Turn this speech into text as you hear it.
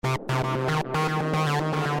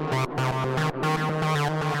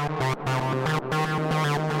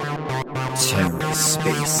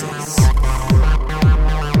TerraSpaces.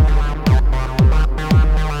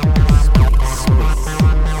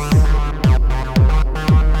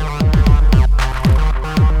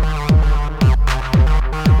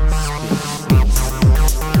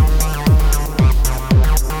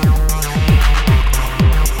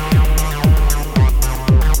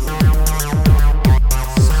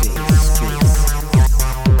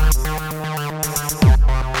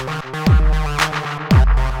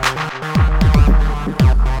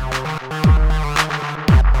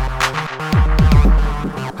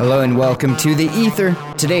 Hello and welcome to The Ether.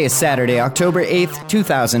 Today is Saturday, October 8th,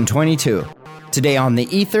 2022. Today on The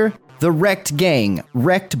Ether, the Rekt gang,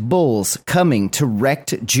 Rekt Bulls coming to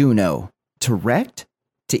Rekt Juno. To Rekt?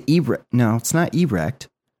 To erect? No, it's not erect.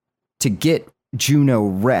 To get Juno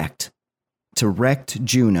wrecked. To Rekt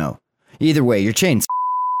Juno. Either way, your chain's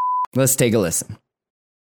Let's take a listen.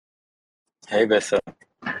 Hey, Bessa.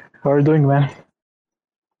 How are you doing, man?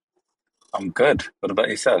 I'm good. What about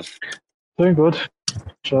yourself? Doing good.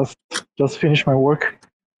 Just finished my work.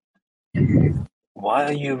 Why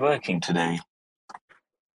are you working today?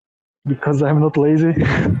 Because I'm not lazy.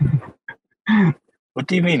 What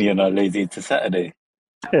do you mean you're not lazy? It's a Saturday.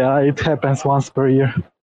 Yeah, it happens once per year.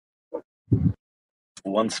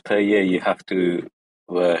 Once per year you have to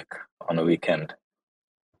work on a weekend.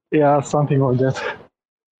 Yeah, something like that.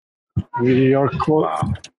 We are close.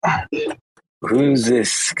 Wow. Who's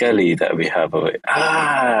this Skelly that we have over?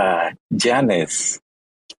 Janice.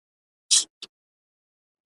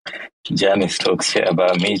 Janice talks shit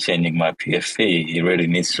about me changing my PFP. He really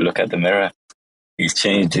needs to look at the mirror. He's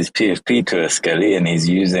changed his PFP to a Skelly and he's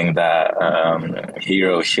using that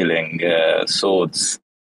hero shilling swords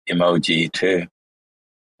emoji too.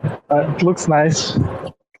 It looks nice.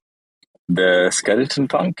 The skeleton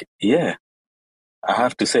punk? Yeah. I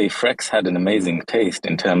have to say, Frex had an amazing taste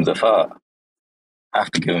in terms of art. I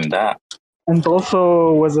have to give him that. And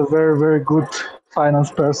also was a very, very good finance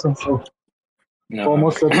person. So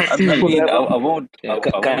almost at I seafood mean, level. I won't.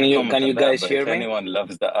 Can you guys hear me? Anyone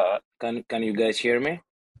loves the art. Can you guys hear me?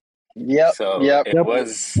 Yep. So yep. It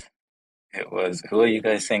was. Who are you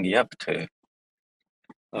guys saying yep to?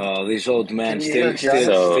 This old man still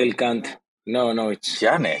can't. No, it's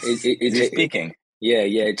Janice. It's speaking. Yeah,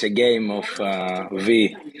 it's a game of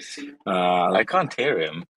V. I can't hear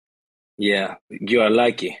him. Yeah, you are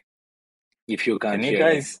lucky if you can't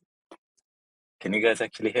hear him. Can you guys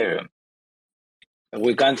actually hear him?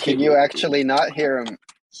 We can't hear. Can you actually not hear him?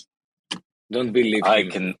 Don't believe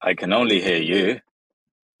him. I can only hear you.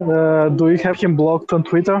 Do you have him blocked on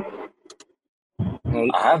Twitter?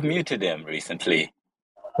 I have muted him recently.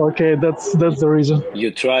 Okay, that's the reason.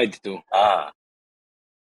 You tried to.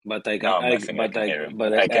 But I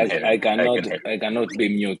cannot be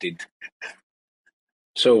muted.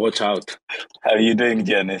 So watch out. How are you doing,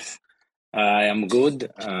 Janice? I am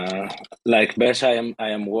good. Like Bess, I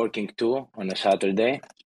am working too on a Saturday.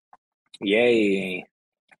 Yay!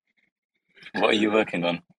 What are you working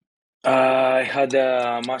on? I had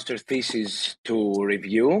a master thesis to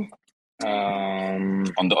review.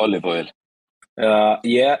 On the olive oil.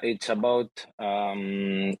 Yeah, it's about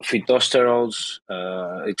phytosterols.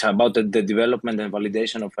 It's about the development and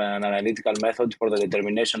validation of an analytical method for the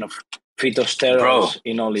determination of phytosterols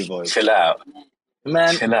in olive oil. Chill out.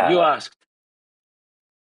 Man, Chill out.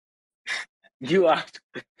 You asked.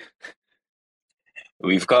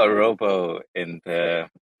 We've got Robo in the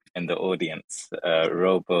audience.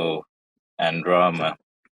 Robo and Rama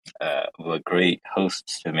were great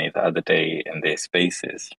hosts to me the other day in their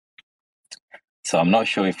spaces. So I'm not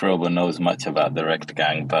sure if Robo knows much about the Rekt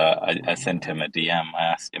gang, but I sent him a DM. I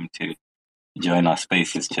asked him to join our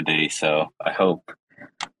spaces today. So I hope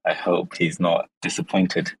he's not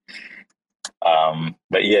disappointed.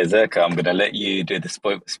 But yeah, Zerka, I'm gonna let you do the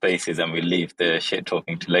spaces, and we'll leave the shit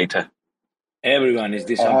talking to later. Everyone is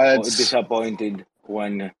disappointed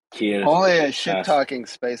when hears. Only a shit talking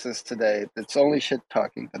spaces today. It's only shit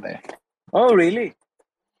talking today. Oh, really?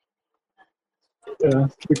 Yeah,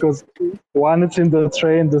 because one is in the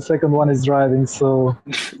train, the second one is driving, so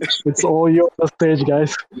it's all you on the stage,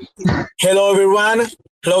 guys. Hello, everyone.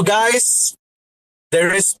 Hello, guys.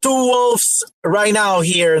 There is 2 wolves right now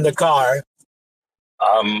here in the car.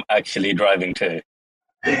 I'm actually driving too.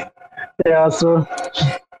 Yeah, so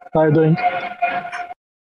how are you doing?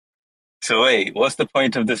 So wait, what's the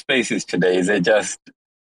point of the spaces today? Is it just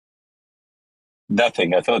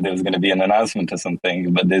Nothing. I thought there was going to be an announcement or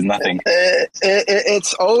something, but there's nothing.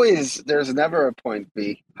 It's always, there's never a point,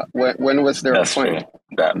 V. When was there That's a point?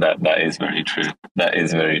 true. That is very true. That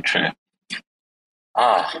is very true.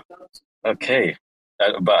 Okay.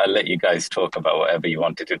 But I'll let you guys talk about whatever you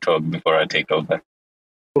wanted to talk before I take over.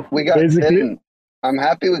 We got Basically- Finn. I'm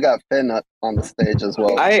happy we got Finn on the stage as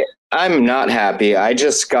well. I'm not happy. I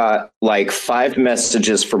just got like 5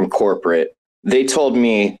 messages from corporate. They told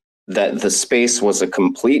me that the space was a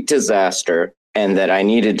complete disaster and that I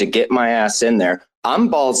needed to get my ass in there. I'm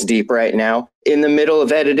balls deep right now in the middle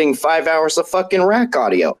of editing 5 hours of fucking rack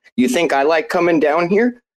audio. You think I like coming down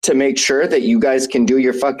here to make sure that you guys can do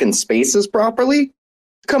your fucking spaces properly?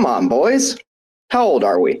 Come on, boys. How old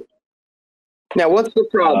are we? Now, what's the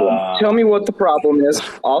problem? Tell me what the problem is.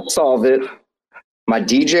 I'll solve it. My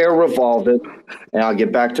DJ will revolve it, and I'll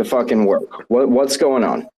get back to fucking work. What's going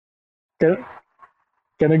on? Can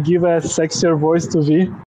I give a sexier voice to V?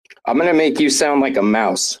 I'm going to make you sound like a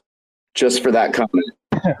mouse, just for that comment.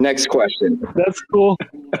 Next question. That's cool.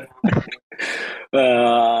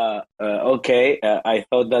 Okay, I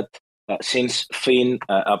thought that since Finn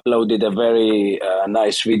uploaded a very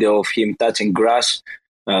nice video of him touching grass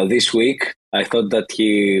this week, I thought that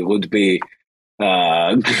he would be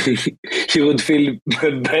he would feel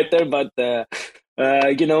better, but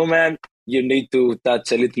man, you need to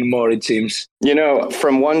touch a little more, it seems.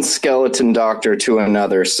 From one skeleton doctor to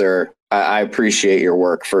another, sir, I appreciate your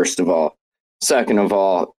work, first of all. Second of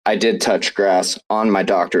all, I did touch grass on my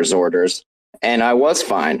doctor's orders, and I was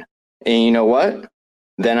fine. And you know what?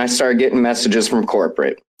 Then I started getting messages from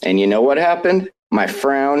corporate. And you know what happened? My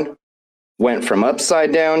frown went from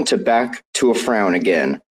upside down to back to a frown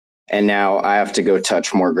again. And now I have to go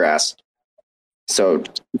touch more grass. So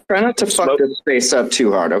try not to fuck this space up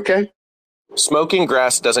too hard, okay? Smoking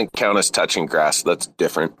grass doesn't count as touching grass. That's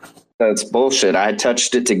different. That's bullshit. I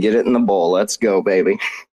touched it to get it in the bowl. Let's go, baby.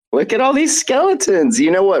 Look at all these skeletons.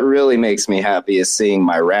 You know what really makes me happy is seeing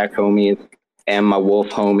my rack homies and my wolf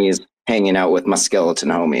homies hanging out with my skeleton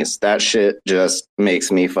homies. That shit just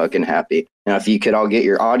makes me fucking happy. Now, if you could all get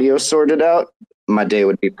your audio sorted out, my day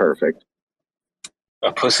would be perfect.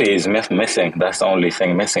 A pussy is missing. That's the only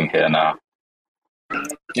thing missing here now.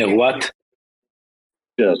 Yeah, what?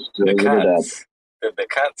 Just The look it up. cats. The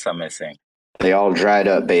cats are missing. They all dried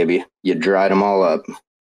up, baby. You dried them all up.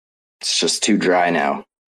 It's just too dry now.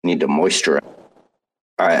 Need to moisturize.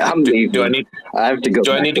 All right, I'm leaving. I have to go.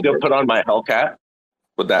 Do I need to go put on my Hellcat?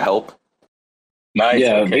 Would that help? No, it's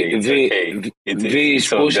Yeah, okay. It's okay. V is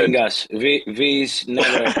so pushing good. us. V is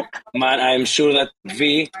never. Man, I'm sure that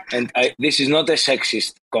V, and this is not a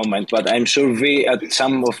sexist comment, but I'm sure V at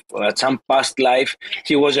some past life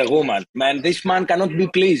he was a woman. Man, this man cannot be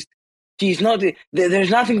pleased. He's not. There's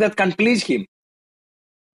nothing that can please him.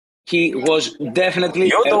 He was definitely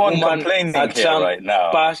You're the a one woman complaining at here some right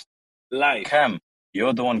now. past life. Cam,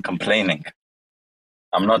 you're the one complaining.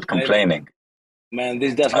 I'm not complaining. Man,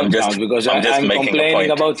 this does I'm not just- count because I'm just I'm making a complaining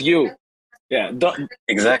point. about you. Yeah,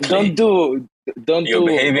 Exactly. don't You're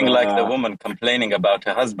behaving like the uh, woman complaining about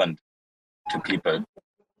her husband to people.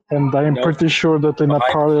 And I'm Nope. pretty sure that in a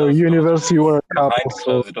Behind parallel closed universe you were a couple. Behind So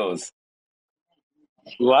closed doors.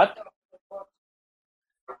 What?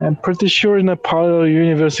 I'm pretty sure in a parallel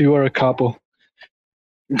universe you were a couple.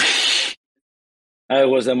 I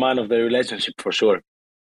was the man of the relationship for sure.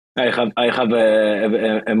 I have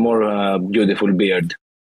a more beautiful beard.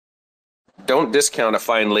 Don't discount a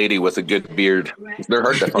fine lady with a good beard. They're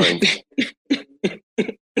hard to find.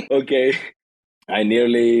 Okay. I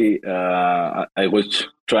nearly I was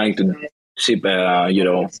trying to sip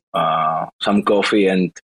some coffee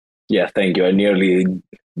and yeah, thank you. I nearly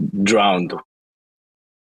drowned.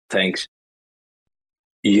 Thanks.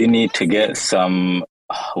 You need to get some,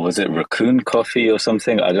 was it raccoon coffee or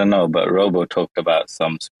something? I don't know, but Robo talked about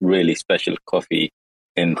some really special coffee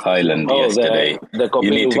in Thailand yesterday. The coffee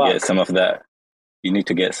You need to luwak. get some of that. You need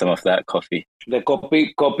to get some of that coffee. The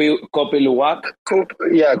coffee luwak.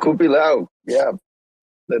 Yeah, Kupi Lao. Yeah,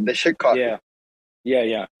 the shit coffee.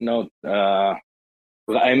 Yeah. No,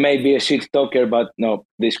 I may be a shit talker, but no,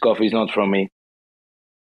 this coffee is not from me.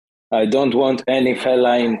 I don't want any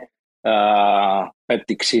feline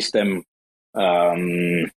peptic system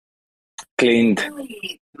cleaned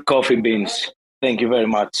coffee beans. Thank you very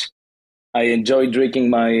much. I enjoy drinking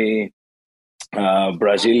my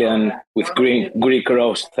Brazilian with Greek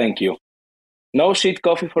roast. Thank you. No shit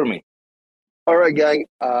coffee for me. All right, gang.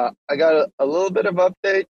 I got a little bit of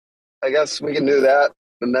update. I guess we can do that,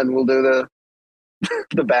 and then we'll do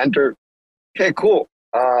the banter. Okay, cool.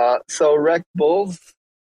 So Rekt Bulls,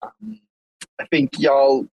 I think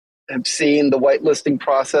y'all have seen the whitelisting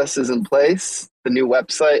process is in place, the new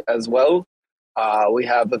website as well. We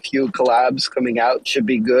have a few collabs coming out, should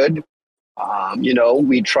be good.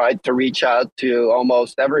 We tried to reach out to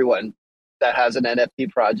almost everyone that has an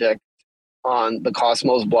NFT project on the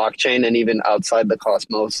Cosmos blockchain and even outside the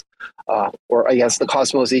Cosmos, or I guess the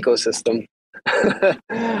Cosmos ecosystem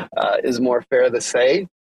is more fair to say.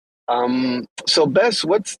 So Bess,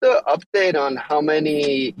 what's the update on how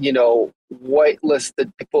many,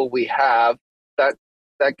 whitelisted people we have that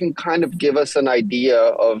can kind of give us an idea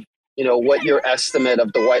of, what your estimate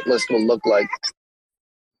of the whitelist will look like?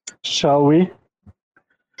 Shall we?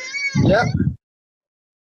 Yeah.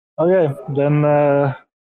 Okay, then I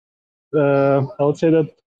would say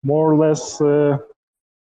that more or less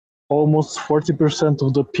almost 40%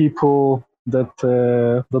 of the people that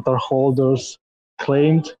are holders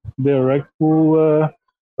claimed their Rekt pool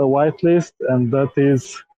whitelist, and that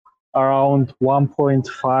is around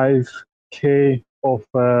 1.5k of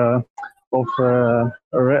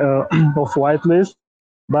whitelist.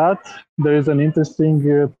 But there is an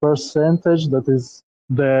interesting percentage that is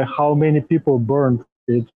how many people burned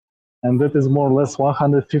it, and that is more or less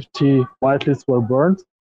 150 whitelists were burned,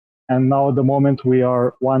 and now at the moment we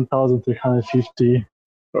are 1,350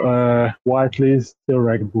 whitelists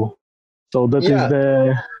Rekt pool. So that is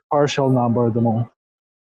the partial number at the moment.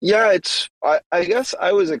 Yeah, I guess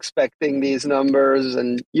I was expecting these numbers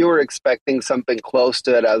and you were expecting something close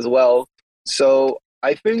to it as well. So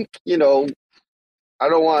I think, I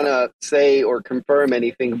don't want to say or confirm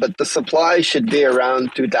anything, but the supply should be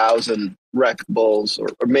around 2,000 Rekt bulls or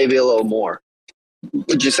maybe a little more.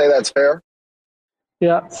 Would you say that's fair?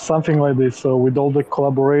 Yeah, something like this. So with all the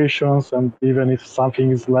collaborations, and even if something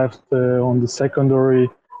is left on the secondary,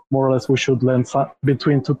 more or less we should land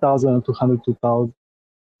between 2,000 and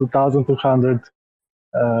 2,200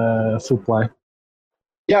 supply.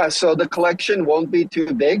 Yeah, so the collection won't be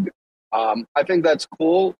too big. I think that's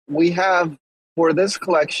cool. We have, for this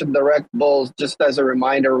collection, the Rekt bulls, just as a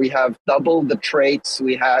reminder, we have double the traits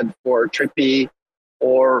we had for Trippy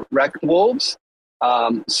or Rekt wolves.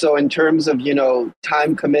 So in terms of,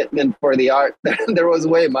 time commitment for the art, there was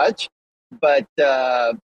way much. But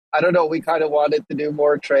I don't know, we kind of wanted to do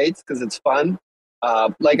more traits because it's fun.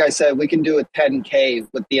 Like I said, we can do a 10K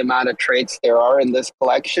with the amount of traits there are in this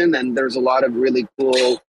collection. And there's a lot of really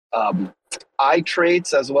cool eye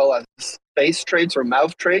traits as well as face traits or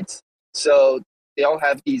mouth traits. So they all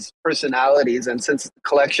have these personalities. And since the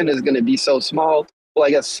collection is going to be so small, well,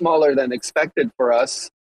 I guess smaller than expected for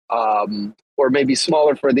us, or maybe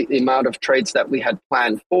smaller for the amount of traits that we had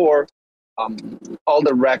planned for, all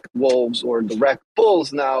the Rekt wolves or the Rekt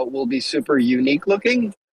bulls now will be super unique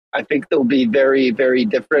looking. I think they'll be very, very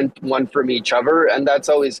different, one from each other. And that's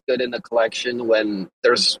always good in a collection when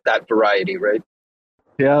there's that variety, right?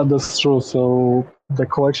 Yeah, that's true. So the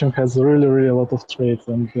collection has really, really a lot of traits,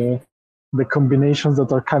 and the combinations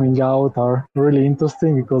that are coming out are really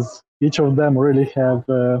interesting because each of them really have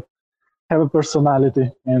a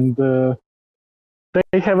personality, and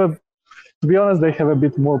they have to be honest, they have a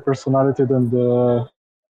bit more personality than the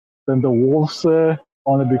wolves,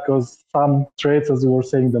 only because some traits, as you were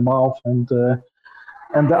saying, the mouth and the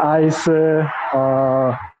eyes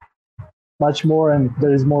are much more, and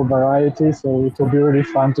there is more variety. So it will be really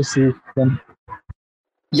fun to see them.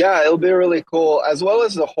 Yeah, it'll be really cool, as well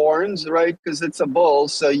as the horns, right? Because it's a bull,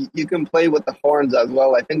 so you can play with the horns as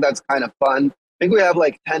well. I think that's kind of fun. I think we have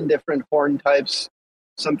like 10 different horn types,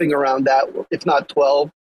 something around that, if not 12.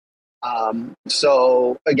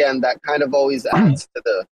 So again, that kind of always adds to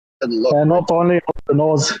the look. And not only the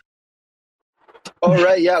nose. Oh,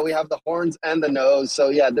 right. Yeah, we have the horns and the nose. So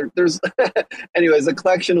yeah, there's anyways, the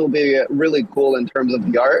collection will be really cool in terms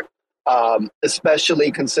of the art,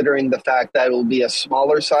 especially considering the fact that it will be a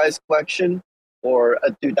smaller size collection or a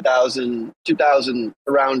 2,000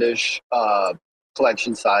 roundish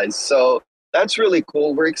collection size. So that's really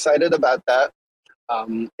cool. We're excited about that.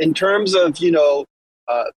 In terms of,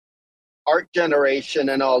 art generation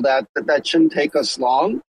and all that shouldn't take us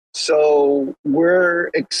long. So we're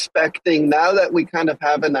expecting, now that we kind of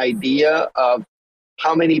have an idea of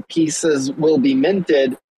how many pieces will be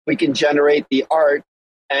minted, we can generate the art,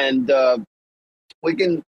 and we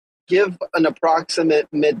can give an approximate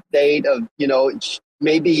mid date of,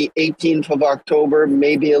 maybe 18th of October,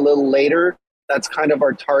 maybe a little later. That's kind of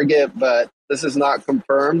our target, but this is not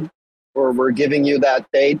confirmed, or we're giving you that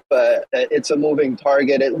date, but it's a moving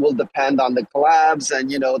target. It will depend on the collabs,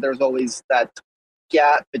 and, there's always that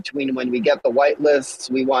gap between when we get the whitelists.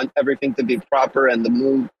 We want everything to be proper and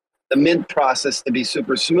the mint process to be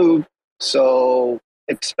super smooth. So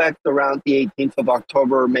expect around the 18th of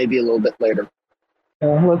October, maybe a little bit later.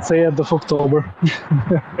 Let's say end of October.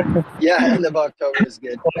 Yeah, end of October is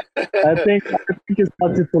good. I think he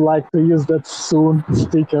started to use that soon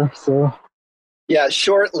sticker. So Yeah,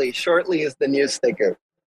 shortly. Shortly is the new sticker.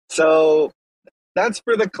 So that's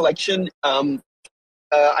for the collection.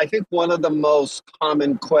 I think one of the most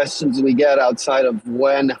common questions we get outside of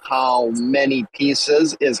when, how many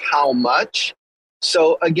pieces is how much.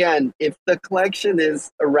 So again, if the collection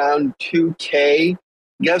is around 2K,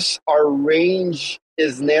 guess our range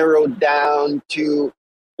is narrowed down to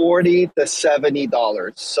 $40 to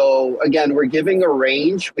 $70. So again, we're giving a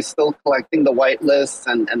range. We're still collecting the whitelists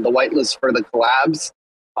and the whitelist for the collabs.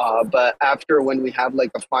 But after when we have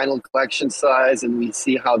like a final collection size and we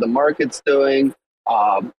see how the market's doing,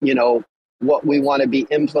 you know, what we want to be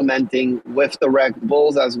implementing with the Rekt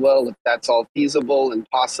Bulls as well, if that's all feasible and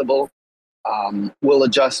possible. We'll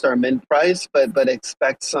adjust our mint price, but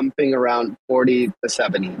expect something around 40 to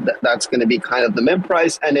 70. That's going to be kind of the mint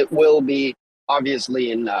price, and it will be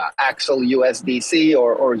obviously in Axel USDC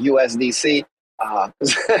or USDC.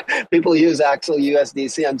 People use Axel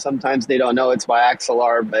USDC, and sometimes they don't know it's by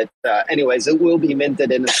XLR. But anyways, it will be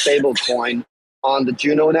minted in a stable coin on the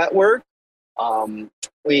Juno network.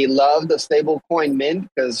 We love the stablecoin mint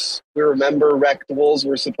because we remember Rekt Bulls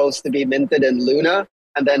were supposed to be minted in Luna,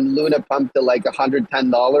 and then Luna pumped to like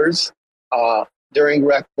 $110 during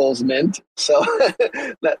Rekt Bulls mint. So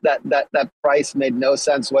that price made no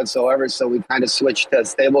sense whatsoever. So we kind of switched to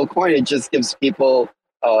stablecoin. It just gives people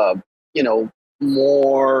you know,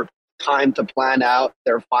 more time to plan out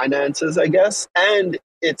their finances, I guess, and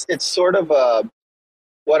it's sort of a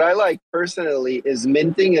what I like personally is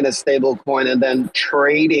minting in a stable coin and then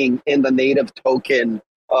trading in the native token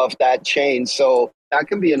of that chain. So that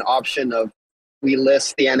can be an option of we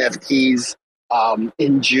list the NFTs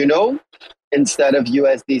in Juno instead of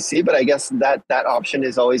USDC, but I guess that option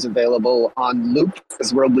is always available on Loop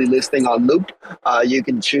because we'll be listing on Loop. You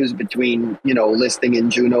can choose between, you know, listing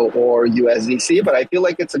in Juno or USDC, but I feel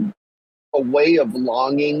like it's a way of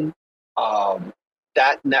longing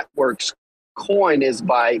that network's coin is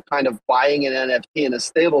by kind of buying an NFT in a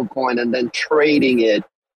stable coin and then trading it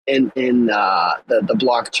in the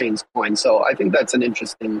blockchain's coin. So I think that's an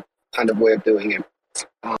interesting kind of way of doing it.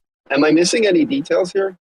 Am I missing any details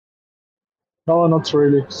here? no, not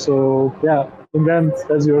really. So yeah, in the end,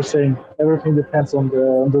 as you were saying, everything depends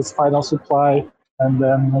on this final supply, and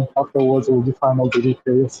then afterwards we'll define all the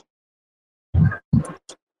details.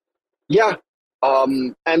 Yeah.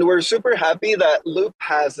 And we're super happy that Loop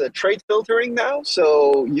has a trait filtering now.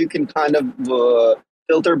 So you can kind of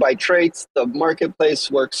filter by traits. The marketplace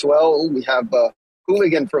works well. We have a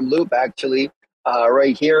hooligan from Loop actually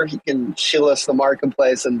right here. He can show us the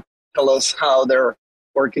marketplace and tell us how they're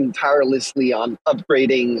working tirelessly on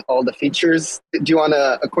upgrading all the features. Do you want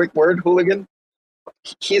a quick word, hooligan?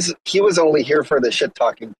 He was only here for the shit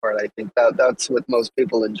talking part. I think that's what most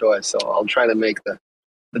people enjoy. So I'll try to make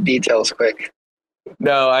the details quick.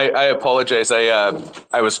 No, I apologize.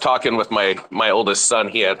 I was talking with my oldest son.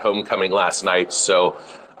 He had homecoming last night, so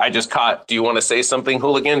I just caught. Do you want to say something,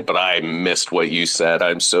 hooligan? But I missed what you said.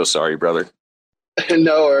 I'm so sorry, brother.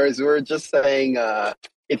 No worries. We're just saying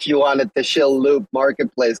if you wanted to shill Loop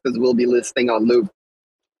Marketplace because we'll be listing on Loop.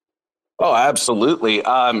 Oh, absolutely.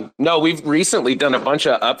 No, we've recently done a bunch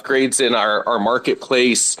of upgrades in our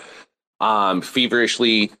marketplace.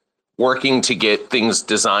 Feverishly working to get things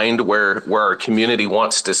designed where our community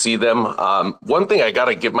wants to see them. One thing I got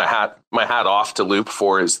to give my hat off to Loop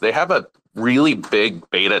for is they have a really big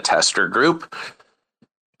beta tester group,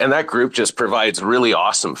 and that group just provides really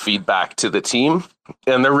awesome feedback to the team,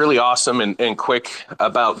 and they're really awesome and quick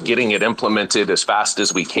about getting it implemented as fast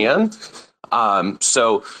as we can.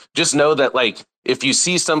 So just know that, like, if you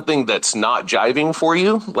see something that's not jiving for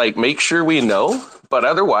you, like, make sure we know. But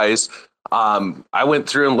otherwise, I went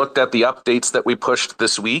through and looked at the updates that we pushed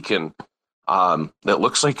this week, and that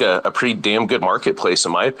looks like a pretty damn good marketplace,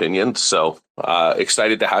 in my opinion. So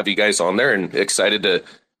excited to have you guys on there and excited to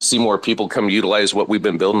see more people come utilize what we've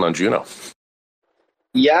been building on Juno.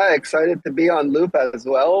 Yeah, excited to be on Loop as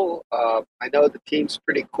well. I know the team's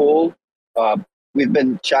pretty cool. We've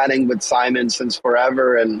been chatting with Simon since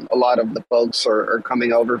forever, and a lot of the folks are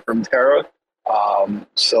coming over from Terra.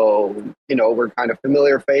 So, you know, we're kind of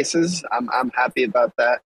familiar faces. I'm happy about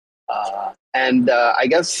that. And I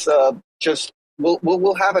guess just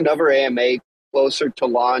we'll have another AMA closer to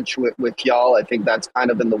launch with y'all. I think that's kind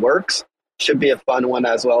of in the works. Should be a fun one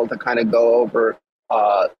as well to kind of go over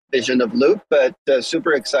vision of Loop, but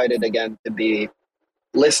super excited again to be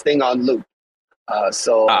listing on Loop.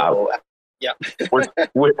 So Yeah.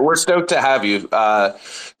 we're stoked to have you.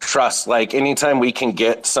 Trust, like anytime we can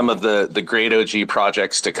get some of the great OG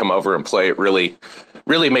projects to come over and play, it really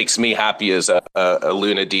makes me happy as a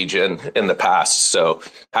Luna DJ in the past. So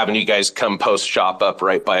having you guys come post shop up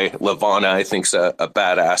right by Lavana, I think's a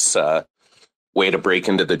badass way to break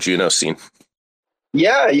into the Juno scene.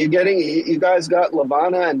 Yeah, you guys got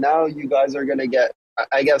Lavana, and now you guys are gonna get,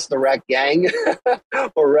 I guess, the Rekt gang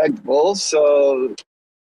or Rekt Bulls. So,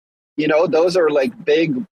 those are like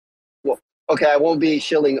big. Well, okay, I won't be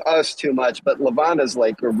shilling us too much, but Lavana's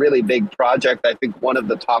like a really big project. I think one of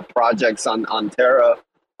the top projects on Terra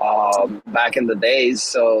back in the days.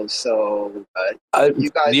 So you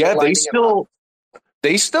guys, yeah,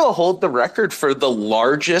 they still hold the record for the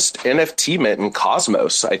largest NFT mint in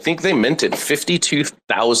Cosmos. I think they minted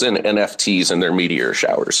 52,000 NFTs in their meteor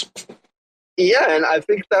showers. Yeah, and I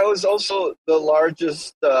think that was also the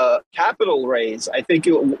largest capital raise. I think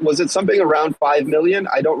was it something around 5 million?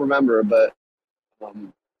 I don't remember, but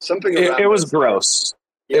something around it was gross.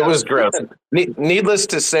 Yeah. It was gross. Needless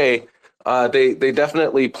to say, they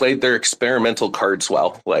definitely played their experimental cards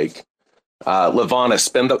well. Like Lavana,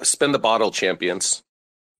 spin the bottle, champions.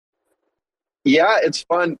 Yeah, it's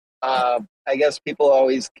fun. I guess people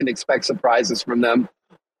always can expect surprises from them.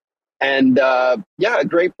 And yeah, a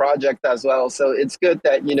great project as well. So it's good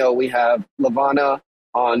that, we have Lavana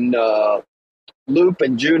on Loop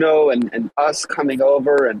and Juno and us coming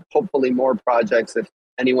over, and hopefully more projects. If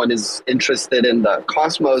anyone is interested in the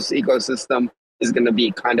Cosmos ecosystem, is going to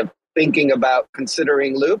be kind of thinking about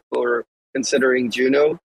considering Loop or considering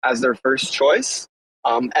Juno as their first choice.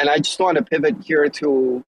 And I just want to pivot here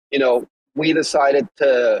to, we decided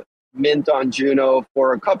to mint on Juno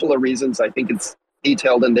for a couple of reasons. I think it's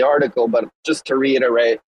detailed in the article, but just to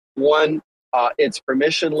reiterate, one, it's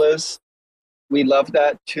permissionless. We love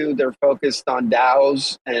that. Two, they're focused on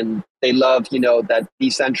DAOs, and they love, that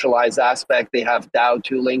decentralized aspect. They have DAO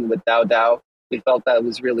tooling with DAO. We felt that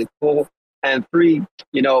was really cool. And three,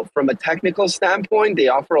 from a technical standpoint, they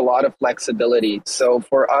offer a lot of flexibility. So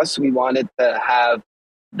for us, we wanted to have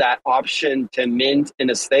that option to mint in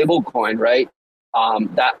a stable coin, right?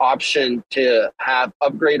 That option to have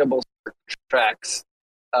upgradable tracks,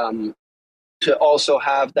 to also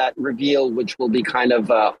have that reveal, which will be kind of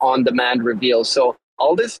on-demand reveal. So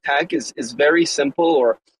all this tech is very simple,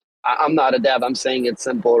 or I'm not a dev, I'm saying it's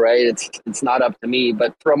simple, right? It's not up to me,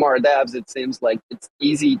 but from our devs, it seems like it's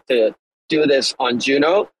easy to do this on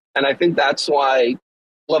Juno. And I think that's why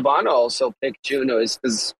Lavana also picked Juno, is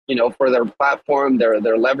because, for their platform, their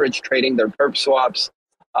leverage trading, their perp swaps,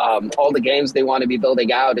 all the games they want to be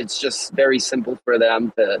building out, it's just very simple for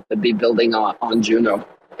them to be building on Juno.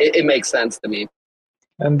 It makes sense to me.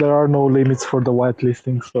 And there are no limits for the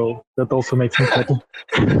whitelisting, so that also makes me happy.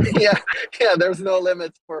 yeah, there's no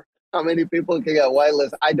limits for how many people can get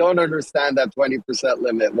whitelist. I don't understand that 20%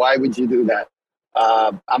 limit. Why would you do that?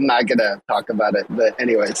 I'm not going to talk about it, but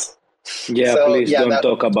anyways. Yeah, so, please don't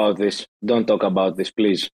talk about this. Don't talk about this,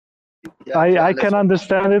 please. Yeah, I can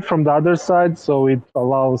understand it from the other side, so it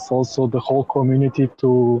allows also the whole community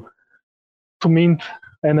to mint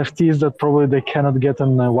NFTs that probably they cannot get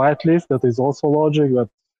on a whitelist. That is also logic, but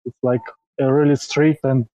it's like a really strict,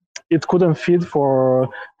 and it couldn't fit for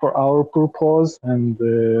our purpose, and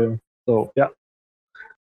so yeah.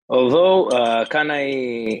 Although, can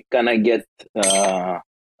I get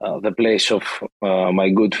the place of my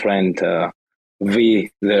good friend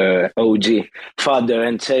V, the OG father,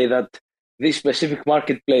 and say that this specific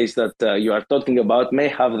marketplace that you are talking about may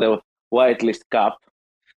have the whitelist cap,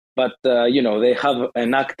 but they have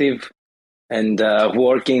an active and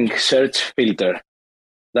working search filter.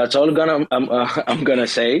 That's all I'm gonna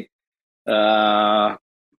say. Yeah.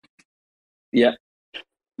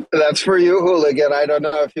 That's for you, Hooligan. I don't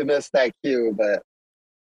know if you missed that cue, but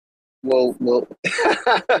we'll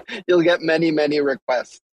you'll get many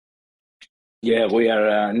requests. Yeah, we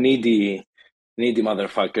are needy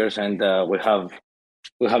motherfuckers, and we have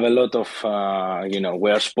a lot of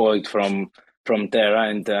we are spoiled from Terra,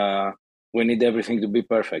 and we need everything to be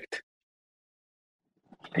perfect.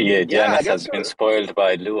 Yeah, Janice has been spoiled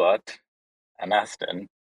by Luat and Aston,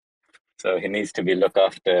 so he needs to be looked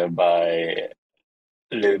after by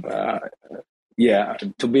Luke. Yeah,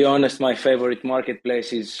 to be honest, my favorite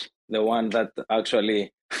marketplace is the one that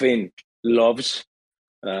actually Finn loves.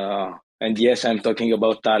 And yes, I'm talking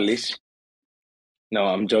about Talis. No,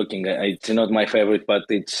 I'm joking. It's not my favorite, but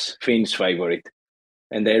it's Finn's favorite.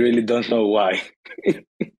 And I really don't know why.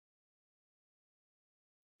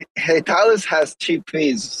 Hey, Talis has cheap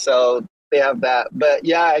fees, so they have that. But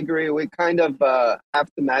yeah, I agree. We kind of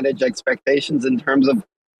have to manage expectations in terms of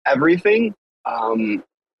everything.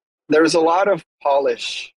 there's a lot of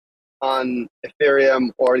polish on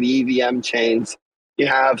Ethereum or the EVM chains. You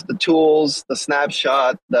have the tools, the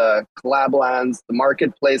snapshot, the collab lands, the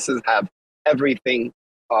marketplaces have everything,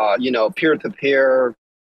 peer-to-peer,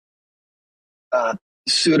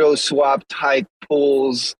 pseudo swap type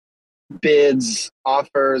pools, bids,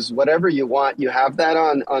 offers, whatever you want. You have that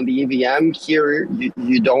on the EVM. Here,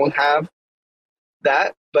 you don't have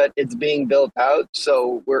that, but it's being built out.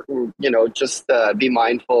 So we're just be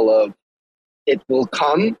mindful of it will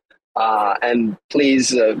come, and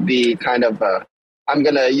please be kind of I'm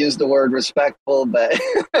gonna use the word respectful, but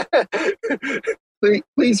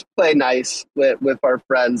please play nice with our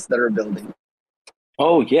friends that are building.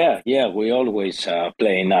 Oh yeah, we always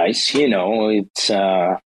play nice. It's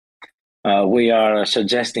we are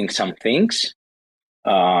suggesting some things,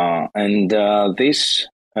 and this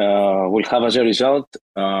will have as a result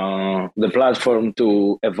the platform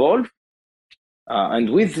to evolve, and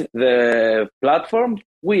with the platform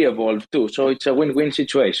we evolve too. So it's a win-win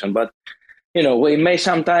situation. But we may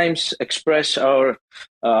sometimes express our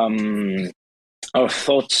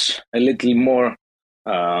thoughts a little more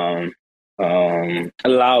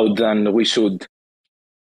loud than we should.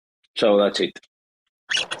 So that's it.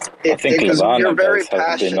 I think you're very Levana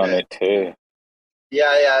has been on it too.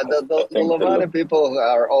 Yeah. The Levana people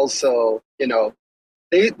are also,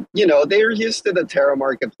 they're used to the Terra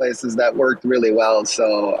marketplaces that worked really well.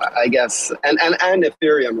 So I guess, and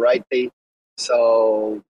Ethereum, right?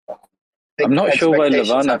 I'm not sure why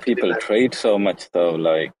Levana people trade so much though.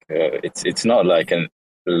 Like it's not like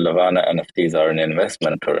Levana NFTs are an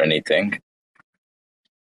investment or anything.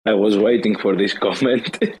 I was waiting for this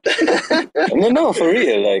comment. No, for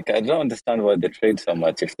real. Like, I don't understand why they trade so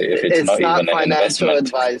much if it's not even an investment.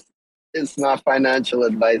 Advice. It's not financial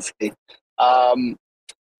advice.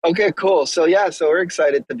 Okay, cool. So we're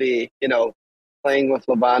excited to be, playing with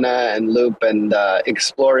Levana and Loop and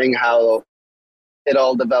exploring how it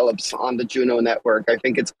all develops on the Juno network. I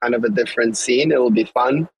think it's kind of a different scene. It'll be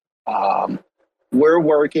fun. We're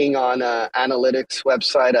working on an analytics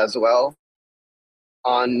website as well,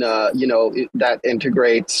 on that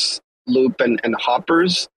integrates Loop and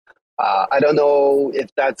hoppers. I don't know if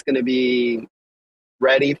that's going to be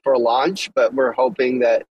ready for launch, but we're hoping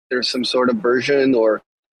that there's some sort of version or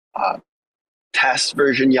test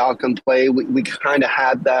version y'all can play. We kind of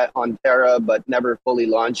had that on Terra, but never fully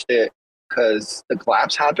launched it because the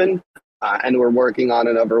collapse happened. And we're working on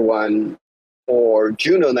another one for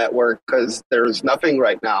Juno network because there's nothing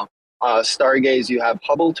right now. Stargaze, you have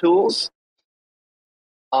Hubble tools.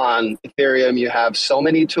 On Ethereum, you have so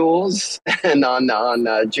many tools, and on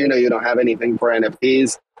Juno, you don't have anything for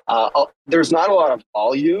NFTs. There's not a lot of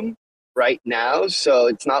volume right now, so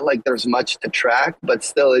it's not like there's much to track, but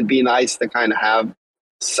still, it'd be nice to kind of have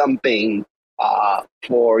something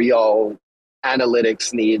for y'all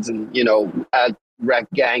analytics needs. And, at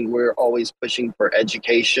Rekt Gang, we're always pushing for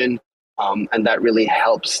education, and that really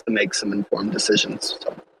helps to make some informed decisions.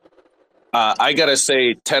 So. I gotta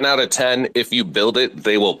say, 10 out of 10, if you build it,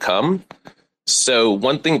 they will come. So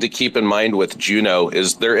one thing to keep in mind with Juno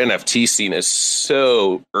is their NFT scene is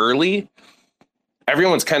so early.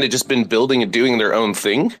 Everyone's kind of just been building and doing their own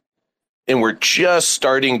thing. And we're just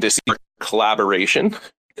starting to see collaboration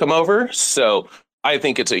come over. So I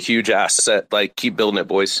think it's a huge asset. Like, keep building it,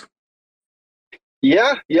 boys.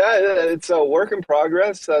 Yeah, it's a work in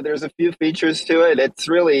progress. There's a few features to it. It's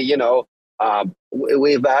really,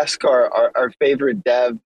 we've asked our favorite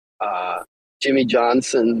dev, Jimmy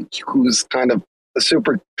Johnson, who's kind of the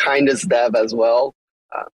super kindest dev as well.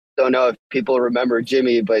 Don't know if people remember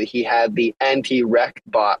Jimmy, but he had the anti-Rekt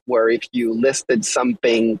bot where if you listed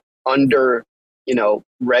something under,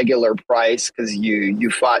 regular price because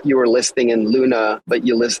you thought you were listing in Luna, but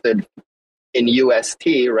you listed in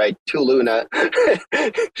UST, right? 2 Luna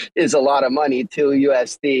is a lot of money. 2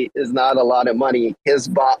 USD is not a lot of money. His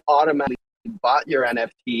bot automatically bought your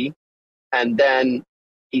NFT, and then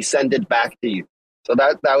he sent it back to you. So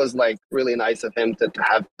that was like really nice of him to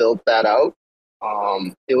have built that out.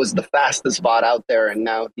 It was the fastest bot out there, and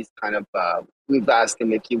now he's kind of we've asked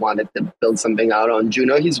him if he wanted to build something out on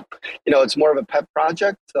Juno. He's it's more of a pet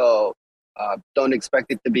project, so don't expect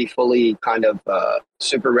it to be fully kind of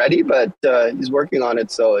super ready, but he's working on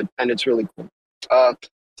it. And it's really cool.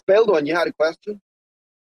 Failed one, you had a question?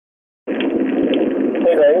 Hey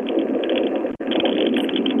guys.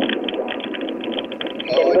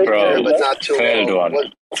 Oh, bro, but not too failed long.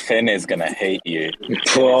 one. Finn is gonna hate you.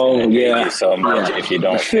 Oh yeah, Hate you so much if you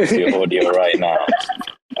don't fix your audio right now.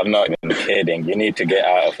 I'm not even kidding. You need to get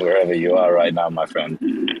out of wherever you are right now, my friend.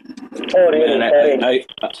 Oh really? Man,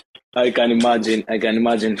 I can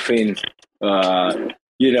imagine Finn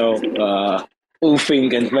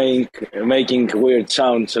oofing and making weird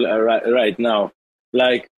sounds right now.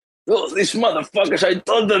 Like, oh, these motherfuckers, I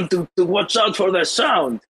told them to watch out for the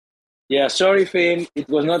sound. Yeah, sorry, Finn. It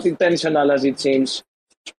was not intentional as it seems.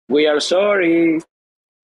 We are sorry.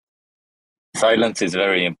 Silence is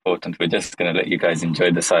very important. We're just going to let you guys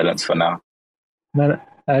enjoy the silence for now. Man,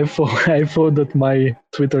 I thought that my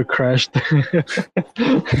Twitter crashed.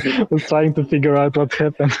 I was trying to figure out what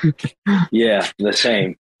happened. Yeah, the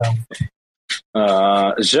same.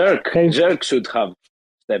 Zerk should have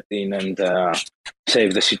stepped in and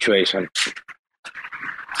saved the situation.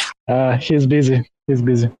 He's busy.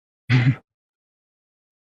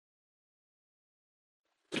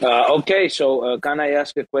 Okay, so can I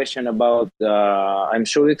ask a question about? I'm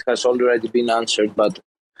sure it has already been answered, but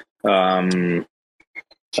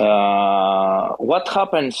what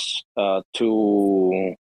happens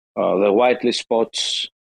to the whitelist spots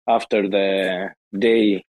after the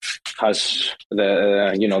day has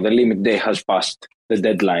the limit day has passed the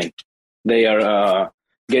deadline? They are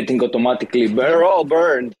getting automatically burned. They're all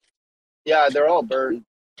burned. Yeah, they're all burned.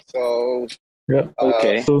 So Yeah.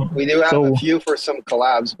 Okay. We do have a few for some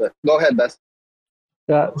collabs, but go ahead, Bess.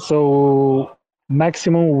 Yeah. So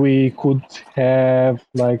maximum we could have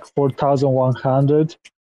like 4,100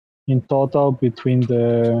 in total between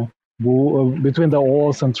the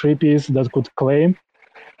walls and trippies that could claim,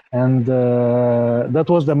 and that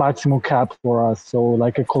was the maximum cap for us. So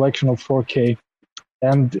like a collection of 4K,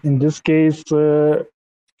 and in this case.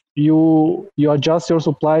 You adjust your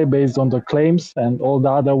supply based on the claims and all the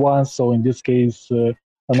other ones. So in this case, I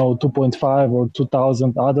know 2.5 or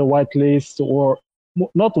 2,000 other whitelists, or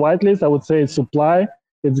not whitelist. I would say supply.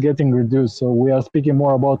 It's getting reduced. So we are speaking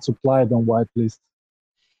more about supply than whitelist.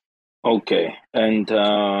 Okay, and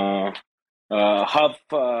have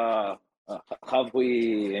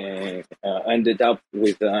we ended up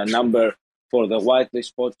with a number for the whitelist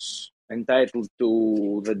spots entitled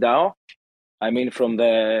to the DAO? I mean, from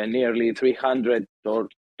the nearly 300 or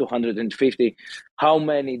 250, how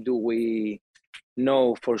many do we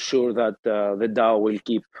know for sure that the DAO will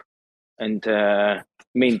keep and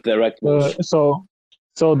mint the Rekt balls? So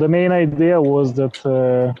the main idea was that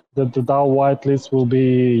the DAO whitelist will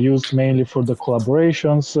be used mainly for the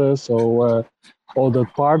collaborations. All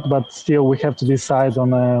that part, but still we have to decide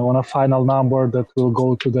on a final number that will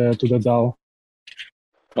go to the DAO.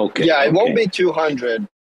 Okay. Yeah, it won't be 200.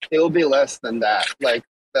 It'll be less than that. Like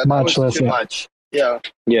that Much was less, too yeah. much. Yeah.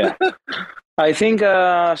 Yeah. I think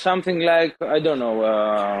something like, I don't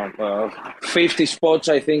know, 50 spots.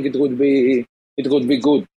 I think it would be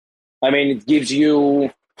good. I mean, it gives you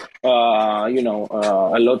a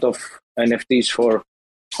lot of NFTs for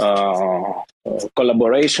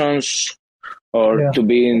collaborations or to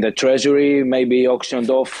be in the treasury, maybe auctioned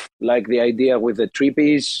off, like the idea with the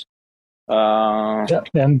trippies.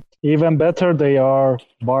 And even better, they are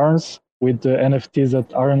barns with the NFTs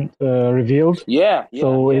that aren't revealed.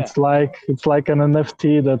 It's like an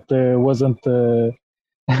NFT that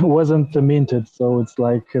wasn't minted. So it's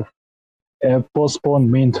like a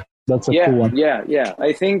postponed mint. That's a cool one. Yeah.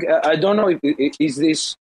 I think I don't know if is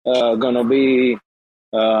this gonna be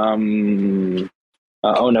on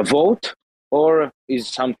a vote, or is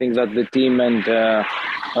something that the team and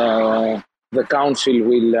the council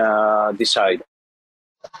will decide.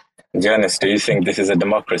 Janice, do you think this is a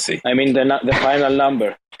democracy? I mean, the final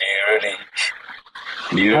number.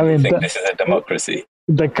 Do you really think this is a democracy?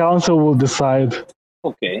 The council will decide.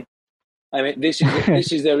 Okay. I mean, this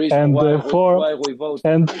is the reason why we vote.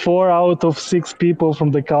 And 4 out of 6 people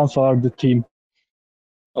from the council are the team.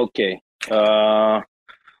 Okay.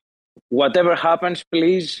 Whatever happens,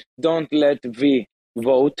 please don't let V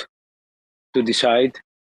vote to decide.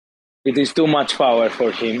 It is too much power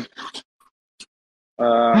for him.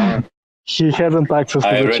 He hasn't access to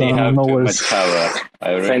the channel. Have no too worries. much power.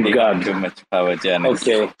 I already have too much power, Janice.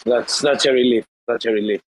 Okay, that's a relief.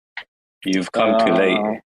 You've come too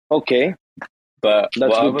late. Okay. But that's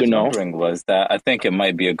what good I was to know. wondering was that I think it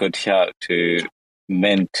might be a good shout to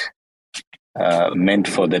mint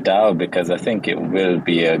for the DAO, because I think it will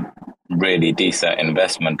be a really decent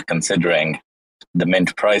investment considering the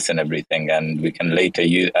mint price and everything. And we can later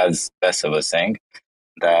use, as Bessa was saying,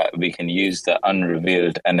 that we can use the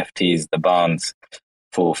unrevealed NFTs, the bonds,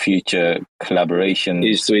 for future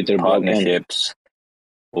collaborations, partnerships,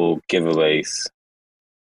 or giveaways.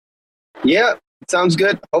 Yeah, sounds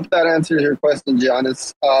good. Hope that answers your question,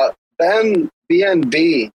 Giannis. Ben,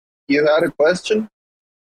 BNB, you had a question?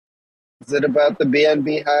 Is it about the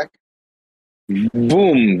BNB hack?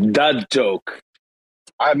 Boom, that joke.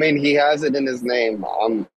 I mean, he has it in his name.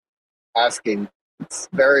 I'm asking. It's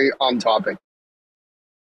very on topic.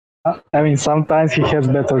 I mean, sometimes he has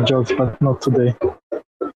better jokes, but not today.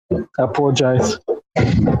 I apologize.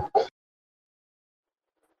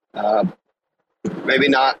 Maybe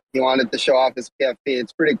not. He wanted to show off his PFP.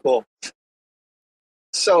 It's pretty cool.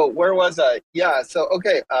 So where was I? Yeah. So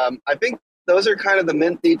okay. I think those are kind of the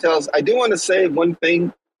mint details. I do want to say one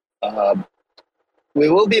thing. We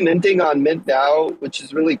will be minting on MintDAO, which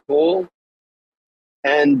is really cool.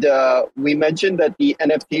 And we mentioned that the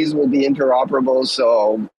NFTs will be interoperable,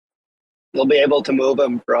 so you'll be able to move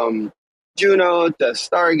them from Juno to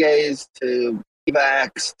Stargaze to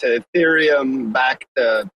Evax to Ethereum back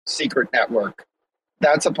to Secret Network.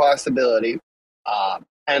 That's a possibility.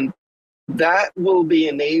 And that will be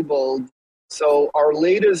enabled. So our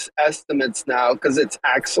latest estimates now, because it's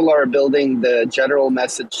Axelar building the general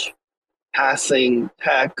message passing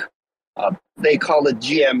tech, they call it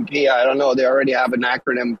GMP. I don't know. They already have an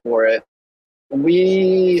acronym for it.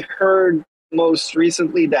 We heard most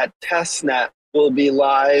recently that testnet will be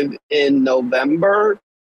live in November.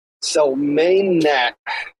 So mainnet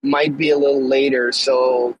might be a little later.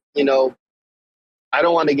 So, I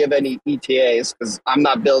don't want to give any ETAs because I'm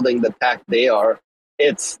not building the tech they are.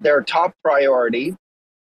 It's their top priority,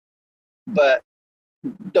 but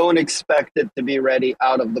don't expect it to be ready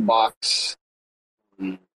out of the box.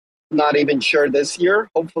 Not even sure this year,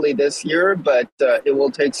 hopefully this year, but it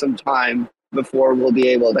will take some time before we'll be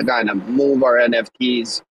able to kind of move our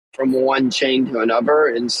NFTs from one chain to another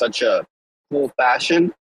in such a cool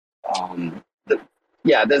fashion.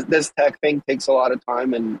 This tech thing takes a lot of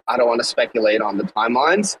time, and I don't want to speculate on the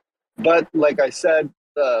timelines. But like I said,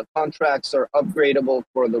 the contracts are upgradable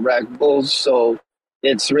for the Rekt Bulls, so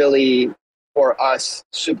it's really, for us,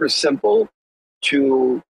 super simple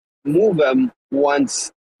to move them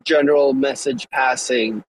once general message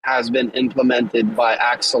passing has been implemented by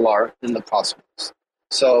Axelar in the Cosmos.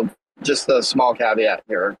 So just a small caveat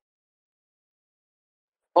here.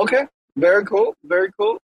 Okay, very cool, very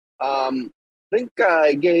cool. I think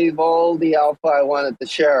I gave all the alpha I wanted to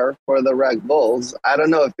share for the Rekt Bulls. I don't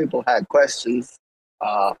know if people had questions.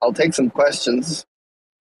 I'll take some questions,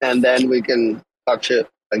 and then we can talk shit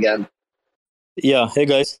again. Yeah. Hey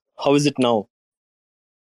guys, how is it now?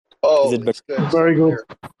 Oh, Is it it's good. Very good.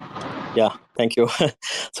 Yeah, thank you.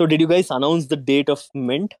 So did you guys announce the date of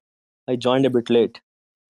mint? I joined a bit late.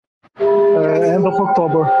 End of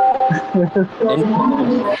October.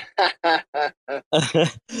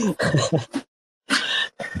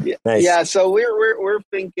 Nice. Yeah, so we're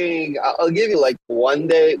thinking. I'll give you like one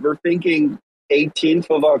day. We're thinking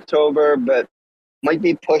 18th of October, but might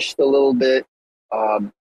be pushed a little bit.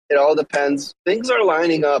 It all depends. Things are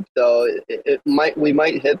lining up, though. We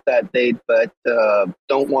might hit that date, but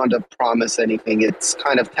don't want to promise anything. It's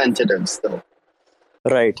kind of tentative still.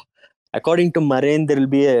 Right. According to Marain, there will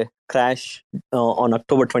be a crash on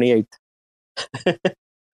October 28th.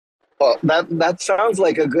 Well, that sounds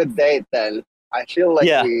like a good date then. I feel like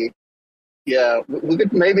we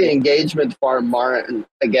could maybe engagement farm Martin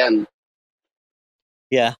again.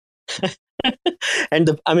 Yeah. And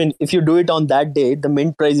if you do it on that day, the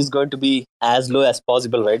mint price is going to be as low as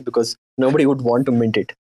possible, right? Because nobody would want to mint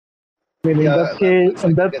it. I mean,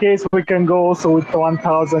 in that case, we can go also with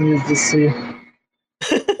 1,000 USDC.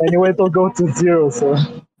 Anyway, it'll go to zero. So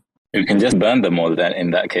You can just burn them all then.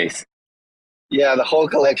 In that case. Yeah, the whole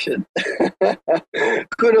collection.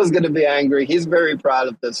 Kuno's going to be angry. He's very proud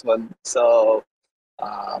of this one. So,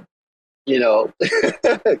 we'll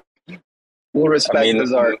respect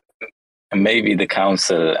his art. Maybe the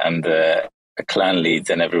council and the clan leads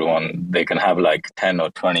and everyone, they can have like 10 or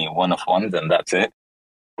 20 one-of-ones and that's it.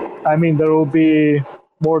 I mean, there will be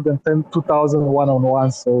more than 2,000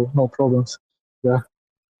 one-on-ones, so no problems. Yeah.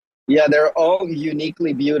 Yeah, they're all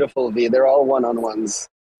uniquely beautiful, V. They're all one-on-ones.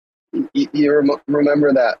 You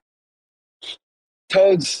remember that.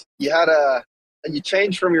 Toads, you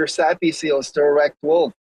changed from your sappy seals to a Rekt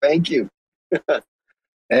wolf. Thank you.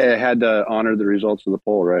 Hey, I had to honor the results of the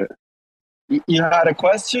poll, right? You had a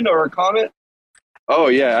question or a comment? Oh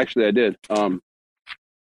yeah, actually I did.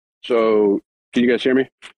 So can you guys hear me?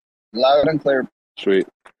 Loud and clear. Sweet.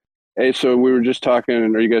 Hey, so we were just talking,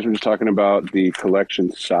 or you guys were just talking about the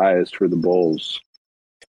collection size for the bulls.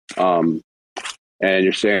 And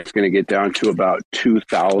you're saying it's going to get down to about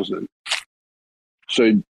 2,000.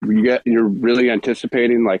 So you're really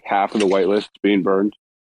anticipating like half of the whitelist being burned?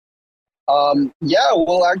 Yeah,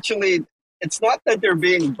 well, actually, it's not that they're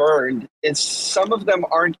being burned. It's some of them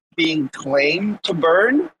aren't being claimed to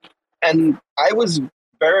burn. And I was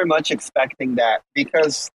very much expecting that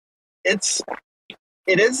because it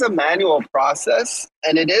is a manual process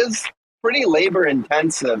and it is pretty labor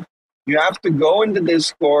intensive. You have to go into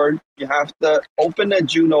Discord. You have to open a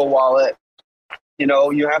Juno wallet.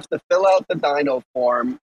 You have to fill out the Dino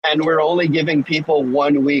form. And we're only giving people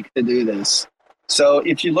 1 week to do this. So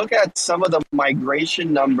if you look at some of the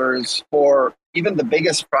migration numbers for even the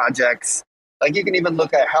biggest projects, like you can even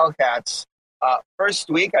look at Hellcats, first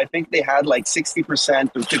week, I think they had like 60%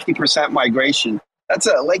 or 50% migration. That's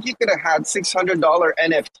you could have had $600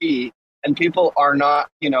 NFT and people are not,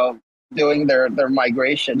 doing their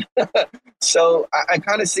migration. So I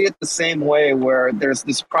kind of see it the same way where there's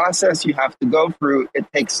this process you have to go through.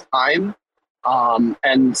 It takes time.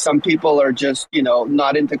 And some people are just,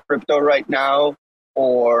 not into crypto right now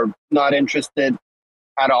or not interested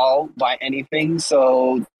at all by anything.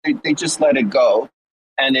 So they just let it go.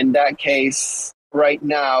 And in that case, right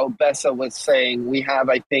now, Bessa was saying we have,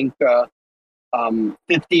 I think,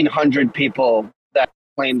 1,500 people that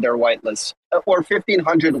claimed their whitelist, or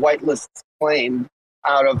 1,500 whitelists claimed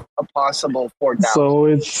out of a possible 4,000. So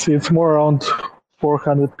it's more around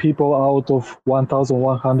 400 people out of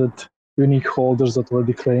 1,100 unique holders that were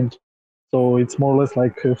declaimed. So it's more or less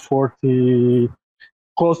like close to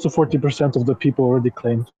 40% of the people were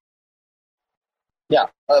declaimed. Yeah,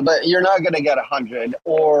 but you're not going to get 100,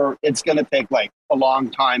 or it's going to take like a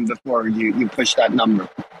long time before you push that number.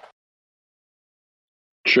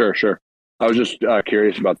 Sure. I was just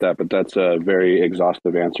curious about that, but that's a very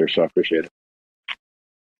exhaustive answer, so I appreciate it.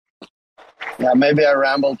 Yeah, maybe I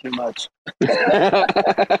ramble too much.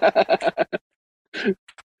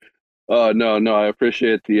 Oh, no, I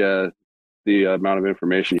appreciate the amount of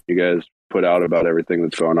information you guys put out about everything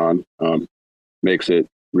that's going on. Makes it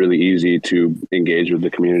really easy to engage with the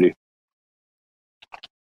community.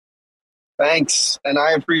 Thanks, and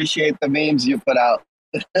I appreciate the memes you put out.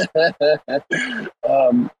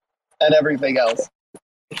 And everything else.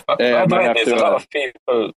 Hey, I might have there's to, a lot of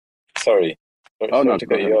people. Sorry no, to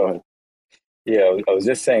cut you off. Yeah, I was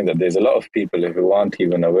just saying that there's a lot of people who aren't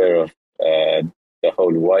even aware of the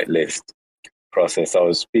whole whitelist process. I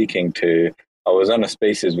was on a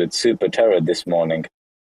Spaces with Super Terror this morning,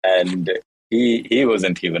 and he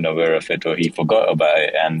wasn't even aware of it, or he forgot about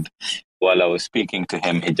it. And while I was speaking to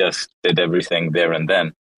him, he just did everything there and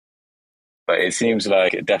then. But it seems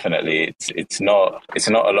like definitely it's not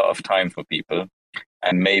a lot of time for people,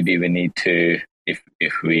 and maybe we need to if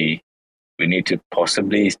we need to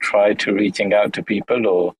possibly try to reaching out to people.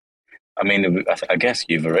 Or I mean, I guess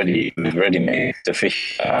we've already made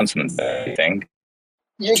sufficient announcements. I think.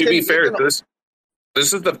 To be fair, this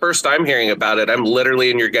is the first I'm hearing about it. I'm literally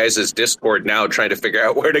in your guys' Discord now trying to figure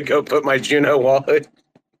out where to go put my Juno wallet.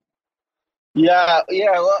 Yeah.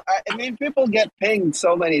 Well, I mean, people get pinged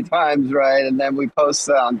so many times, right? And then we post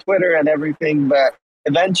on Twitter and everything. But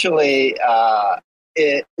eventually,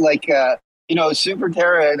 Super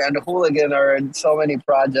Terra and Hooligan are in so many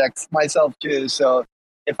projects, myself too. So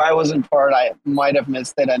if I wasn't part, I might have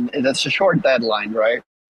missed it. And it's a short deadline, right?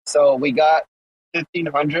 So we got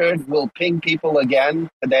 1,500. We'll ping people again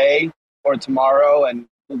today or tomorrow, and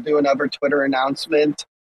we'll do another Twitter announcement.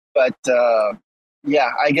 But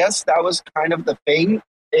yeah, I guess that was kind of the thing,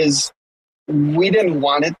 is we didn't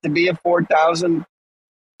want it to be a 4,000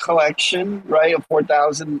 collection, right? A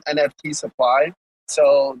 4,000 NFT supply.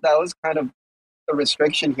 So that was kind of the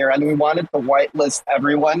restriction here. And we wanted to whitelist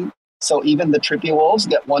everyone. So even the Trippy Wolves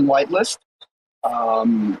get one whitelist.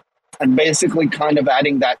 And basically kind of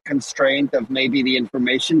adding that constraint of maybe the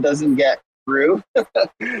information doesn't get through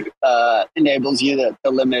enables you to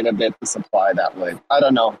limit a bit the supply that way. I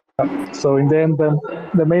don't know. So in the end,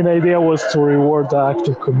 the main idea was to reward the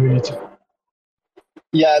active community.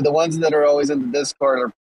 Yeah, the ones that are always in the Discord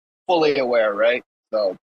are fully aware, right?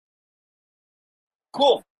 So,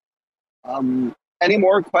 cool. Any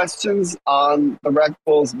more questions on the Rekt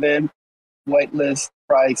Bulls mint, whitelist,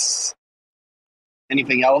 price,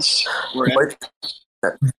 anything else?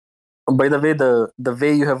 By the way, the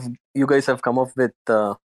way you guys have come up with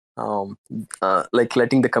like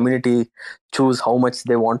letting the community choose how much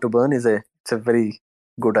they want to burn it's a very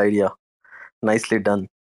good idea. Nicely done.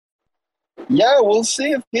 Yeah, we'll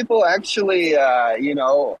see if people actually,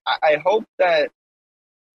 I hope that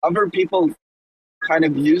other people kind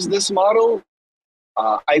of use this model.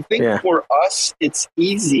 I think for us, it's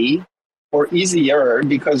easy or easier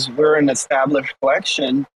because we're an established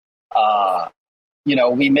collection.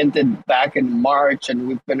 We minted back in March and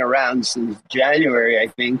we've been around since January, I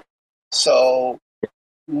think. So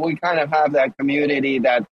we kind of have that community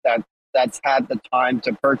that's had the time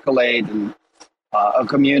to percolate, and a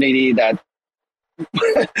community that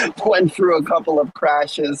went through a couple of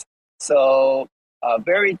crashes. So a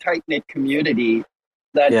very tight-knit community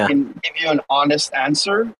that can give you an honest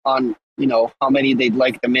answer on how many they'd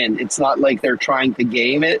like them in. It's not like they're trying to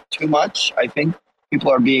game it too much. I think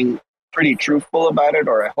people are being pretty truthful about it,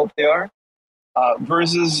 or I hope they are.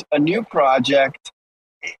 Versus a new project,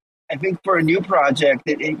 I think for a new project,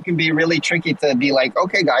 it can be really tricky to be like,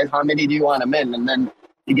 okay, guys, how many do you want them in? And then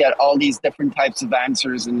you get all these different types of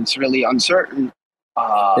answers, and it's really uncertain.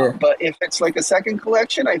 But if it's like a second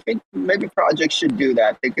collection, I think maybe projects should do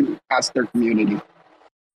that. They can ask their community.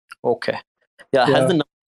 Okay. Yeah.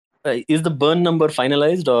 Is the burn number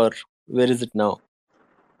finalized, or where is it now?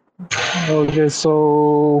 Okay,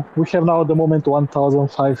 so we have now at the moment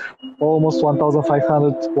almost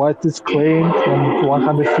 1,500 whitelist claimed and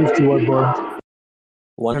 150 were burned.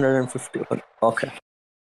 150. Okay.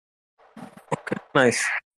 Okay. Nice.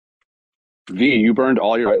 V, you burned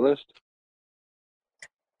all your whitelist?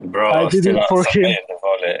 Bro, I I've did still it not for him. submitted the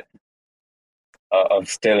wallet. I've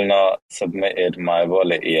still not submitted my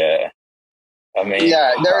wallet yet. I mean,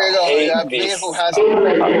 Yeah, there you go. hate Yeah, me this. who has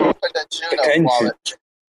opened a Juno wallet.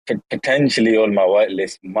 Potentially all my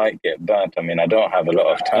whitelist might get burnt. I mean, I don't have a lot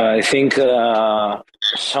of time. I think,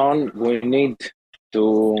 Sean, we need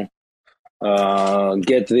to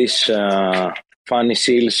get these funny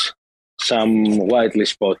seals some whitelist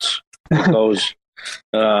spots, because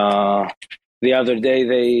the other day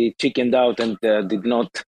they chickened out and did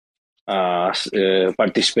not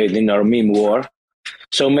participate in our meme war.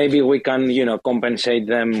 So maybe we can, compensate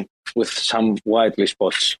them with some whitelist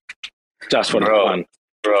spots, just for fun.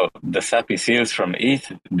 Bro, the sappy seals from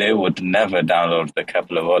ETH, they would never download the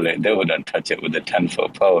Kepler wallet. They wouldn't touch it with a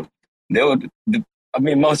 10-foot pole. They would. I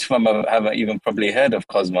mean, most of them haven't even probably heard of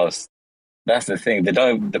Cosmos. That's the thing. They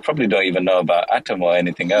probably don't even know about Atom or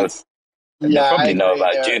anything else. They probably know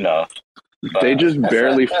about Juno. They just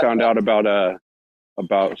barely found out about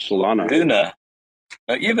Solana. Luna.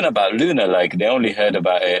 Even about Luna, like they only heard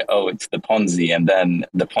about it. Oh, it's the Ponzi, and then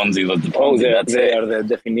the Ponzi was the Ponzi. They are the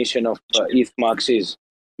definition of ETH maxis.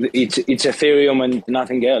 It's Ethereum and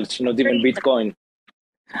nothing else. Not even Bitcoin.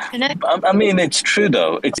 I mean, it's true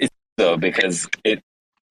though. It's though because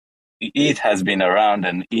ETH has been around,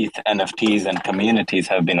 and ETH NFTs and communities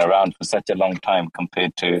have been around for such a long time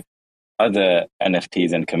compared to other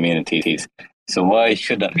NFTs and communities. So why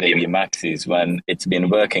shouldn't they be maxis when it's been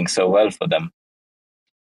working so well for them?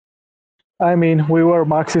 I mean, we were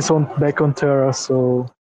maxis back on Terra, so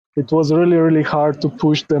it was really, really hard to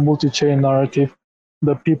push the multi-chain narrative.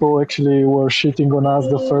 The people actually were shitting on us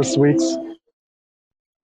the first weeks.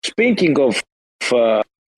 Speaking of,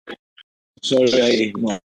 sorry,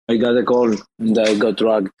 I got a call and I got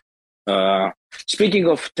dragged. Speaking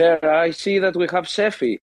of Terra, I see that we have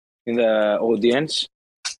Sefi in the audience.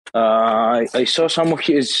 I saw some of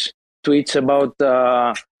his tweets about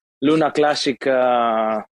Luna Classic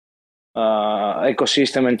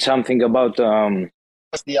ecosystem and something about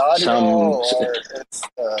it's the audio or it's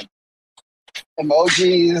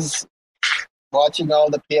emojis, watching all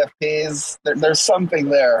the PFPs. There's something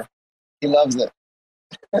there. He loves it.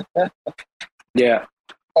 Yeah.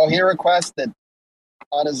 Oh, he requested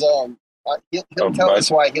on his own. He'll tell us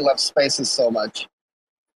why he loves spaces so much.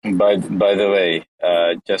 By the way,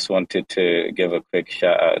 just wanted to give a quick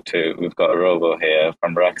shout out to, we've got a robo here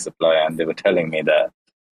from Rack Supply, and they were telling me that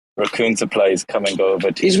Raccoon Supply is coming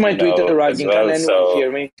over to Is my Twitter arriving? Well, can anyone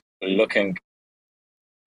hear me?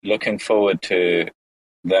 Looking forward to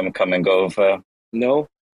them coming over. No?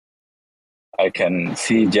 I can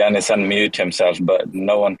see Janice unmute himself, but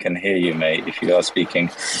no one can hear you, mate, if you are speaking.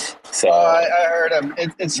 So I heard him.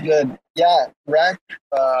 It's good. Yeah, Rekt,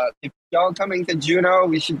 if y'all coming to Juno,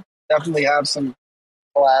 we should definitely have some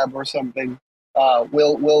collab or something.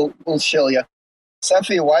 We'll shill you.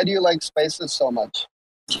 Sefi, why do you like spaces so much?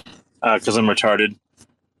 Because I'm retarded.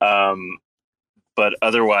 But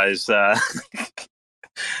otherwise, yeah,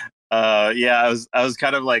 I was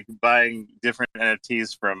kind of like buying different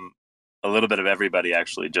NFTs from a little bit of everybody,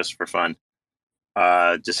 actually, just for fun,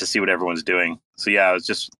 just to see what everyone's doing. So yeah, I was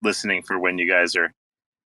just listening for when you guys are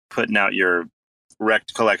putting out your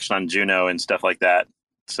Rekt collection on Juno and stuff like that.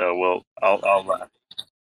 So I'll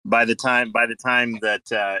by the time that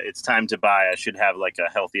it's time to buy, I should have like a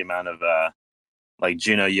healthy amount of like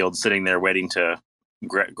Juno yield sitting there waiting to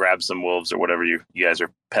grab some wolves or whatever you guys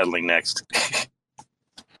are peddling next.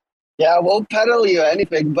 Yeah, we'll peddle you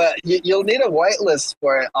anything, but you'll need a whitelist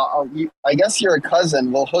for it. I guess you're a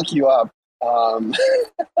cousin. We'll hook you up.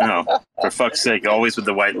 No, for fuck's sake, always with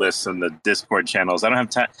the whitelists and the Discord channels. I don't have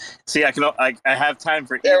time. See, I have time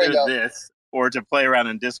for either this or to play around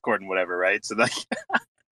in Discord and whatever, right? So like,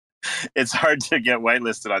 it's hard to get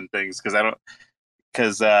whitelisted on things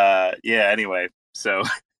anyway. So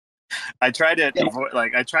I try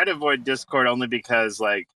to avoid Discord only because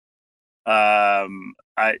like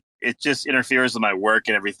it just interferes with my work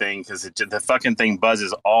and everything because the fucking thing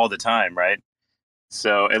buzzes all the time, right?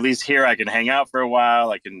 So at least here I can hang out for a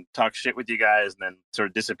while. I can talk shit with you guys and then sort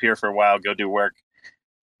of disappear for a while, go do work.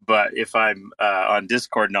 But if I'm on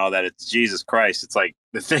Discord and all that, it's Jesus Christ. It's like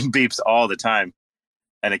the thing beeps all the time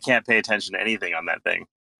and I can't pay attention to anything on that thing.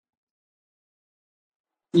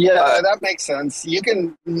 Yeah, that makes sense. You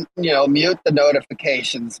can, mute the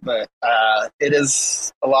notifications, but it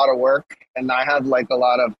is a lot of work, and I have like a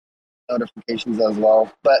lot of notifications as well.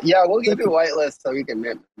 But yeah, we'll give you a whitelist so you can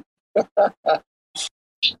mute. Yeah,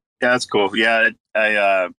 that's cool. Yeah,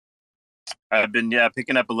 I've been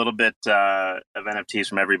picking up a little bit of NFTs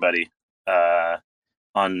from everybody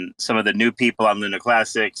on some of the new people on Luna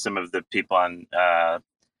Classic, some of the people on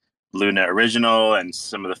Luna Original, and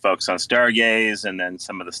some of the folks on Stargaze, and then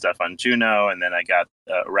some of the stuff on Juno, and then I got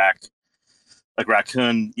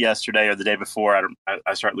Raccoon yesterday or the day before.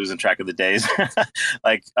 I start losing track of the days.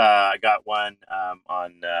 I got one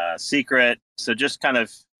on Secret, so just kind of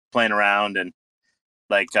playing around and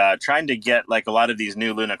trying to get like a lot of these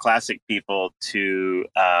new Luna Classic people to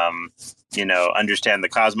understand the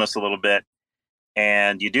cosmos a little bit,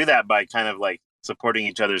 and you do that by kind of like supporting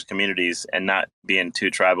each other's communities and not being too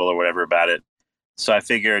tribal or whatever about it. So I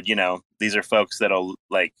figured, these are folks that'll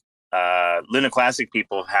like Luna Classic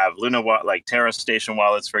people have like Terra Station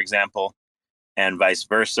wallets, for example, and vice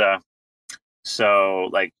versa. So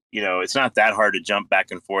it's not that hard to jump back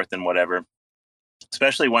and forth and whatever,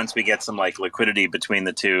 especially once we get some like liquidity between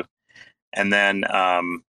the two. And then, I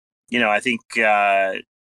think the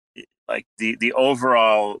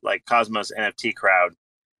overall like Cosmos NFT crowd,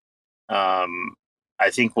 I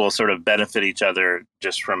think we'll sort of benefit each other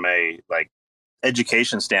just from a like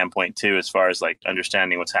education standpoint too, as far as like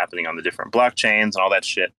understanding what's happening on the different blockchains and all that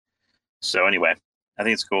shit. So anyway, I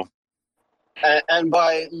think it's cool. And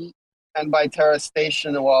by Terra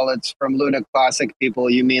Station wallets from Luna Classic people,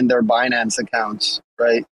 you mean their Binance accounts,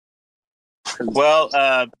 right?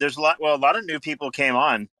 Well, there's a lot of new people came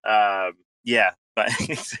on. But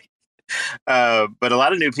but a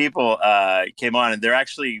lot of new people came on, and they're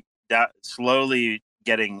actually slowly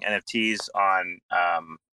getting NFTs on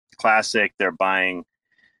Classic.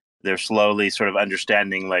 They're slowly sort of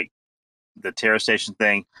understanding like the Terra Station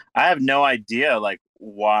thing. I have no idea like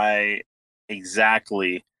why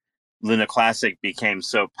exactly Luna Classic became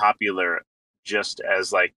so popular just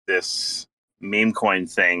as like this meme coin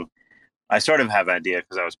thing. I sort of have an idea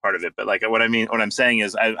because I was part of it, but like what I'm saying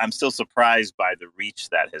is I'm still surprised by the reach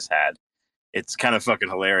that has had. It's kind of fucking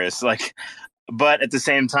hilarious. Like, but at the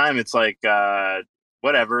same time, it's like,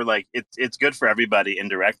 whatever, like it's good for everybody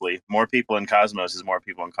indirectly. More people in Cosmos is more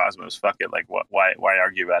people in Cosmos. Fuck it. Like why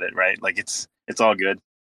argue about it? Right. Like it's all good.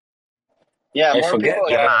 Yeah, more people.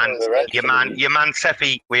 Your man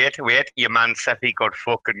Seffi, wait, your man Seffi got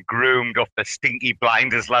fucking groomed off the stinky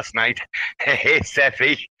blinders last night. Hey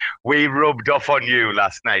Seffi, we rubbed off on you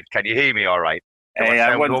last night. Can you hear me all right? Hey,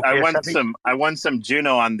 I won some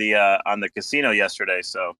Juno on the casino yesterday,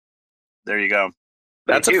 so there you go.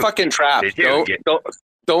 That's a fucking trap.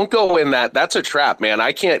 Don't go in that. That's a trap, man.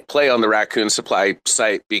 I can't play on the Raccoon Supply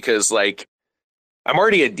site because like I'm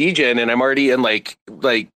already a DJ and I'm already in like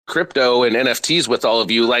crypto and NFTs with all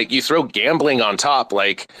of you. Like you throw gambling on top,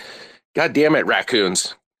 like God damn it,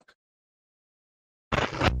 raccoons.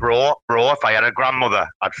 Bro, if I had a grandmother,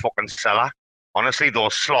 I'd fucking sell her. Honestly,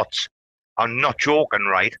 those slots, I'm not joking,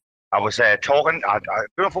 right? I was talking, I don't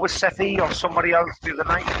know if it was Seffi or somebody else the other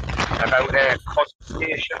night about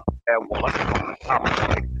Cosmos wallet.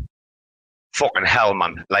 Fucking hell,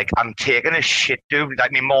 man. Like, I'm taking a shit, dude.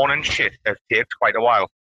 Like, my morning shit, it takes quite a while.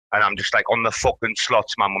 And I'm just like on the fucking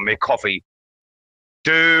slots, man, with my coffee.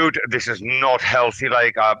 Dude, this is not healthy.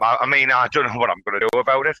 Like, I mean, I don't know what I'm going to do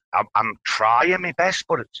about it. I'm trying my best,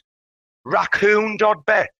 but it's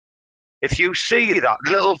raccoon.bet. If you see that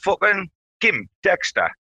little fucking gimp, Dexter,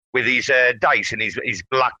 with his dice and his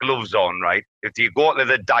black gloves on, right? If you go to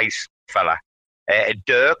the dice fella,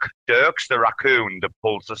 Dirk's the raccoon that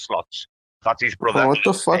pulls the slots. That's his brother. Oh, what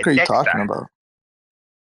the fuck are you talking about?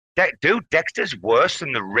 Dude, Dexter's worse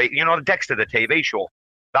than the Dexter, the TV show.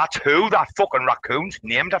 That's who that fucking raccoon's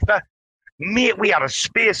named after. Mate, we had a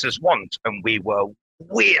Spaces once and we were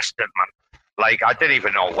wasted, man. Like, I didn't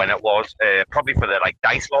even know when it was. Probably for the like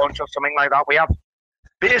dice launch or something like that. We have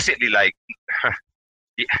basically like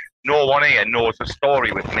no one here knows the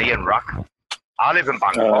story with me and Rack. I live in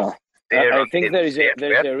Bangkok. I think there's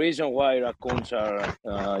a reason why raccoons are,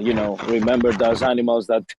 remembered as animals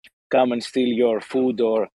that come and steal your food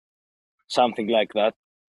or something like that.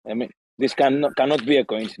 I mean, this cannot be a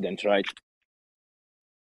coincidence, right?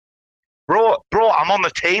 Bro, I'm on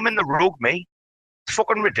the team in the rug, me. It's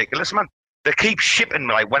fucking ridiculous, man. They keep shipping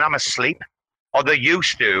me like when I'm asleep. Or they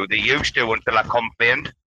used to until I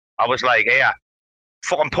complained. I was like, yeah,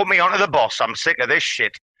 fucking put me onto the bus. I'm sick of this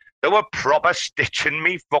shit. They were proper stitching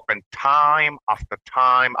me fucking time after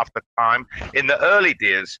time after time. In the early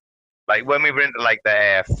days, like when we were into like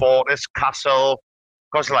the Fortress Castle,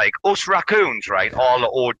 because like us raccoons, right, all the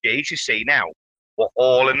OGs you see now, were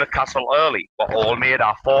all in the castle early. Were all made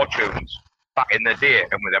our fortunes back in the day.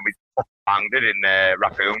 And then we banged it in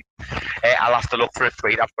Raccoon. I'll have to look for a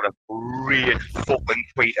tweet. I've got a great fucking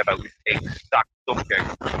tweet about this exact subject,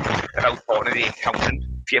 about talking to the accountant.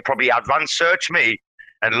 If you probably advanced search me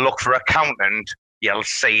and look for accountant, you'll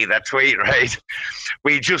see the tweet, right?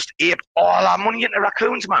 We just ate all our money into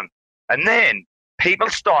raccoons, man. And then people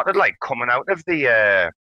started like coming out of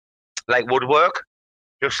the like woodwork,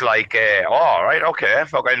 just like, all right, okay,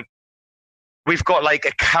 fucking. We've got like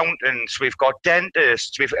accountants, we've got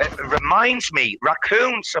dentists. It reminds me,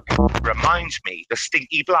 raccoons reminds me, the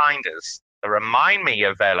Stinky Blinders. They remind me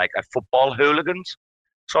of like football hooligans.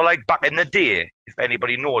 So like back in the day, if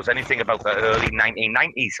anybody knows anything about the early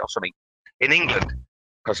 1990s or something in England,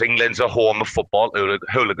 because England's a home of football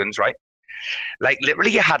hooligans, right? Like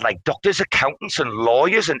literally, you had like doctors, accountants, and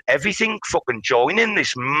lawyers and everything fucking joining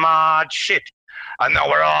this mad shit, and now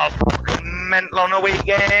we're all fucking mental on a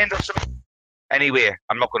weekend or something. Anyway,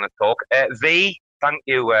 I'm not going to talk. V, thank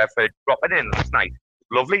you for dropping in last night.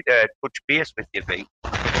 Lovely to touch base with you, V.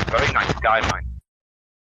 Very nice guy, man.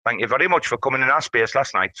 Thank you very much for coming in our space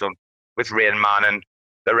last night, son, with Rain Man and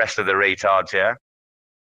the rest of the retards, yeah?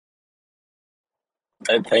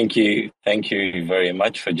 Thank you very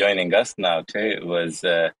much for joining us now too. It was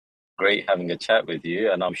great having a chat with you,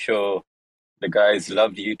 and I'm sure the guys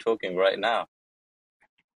loved you talking right now.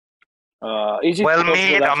 Well,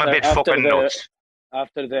 mate, I'm a bit fucking nuts.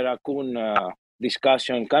 After the raccoon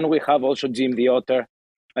discussion, can we have also Jim the Otter?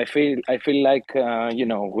 I feel like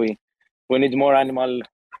we need more animal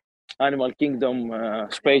kingdom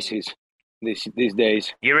spaces these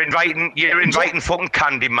days. You're inviting fucking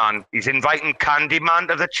Candyman. He's inviting Candyman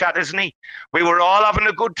to the chat, isn't he? We were all having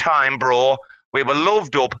a good time, bro. We were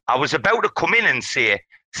loved up. I was about to come in and say,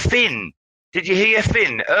 Finn, did you hear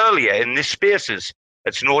Finn earlier in this Spaces?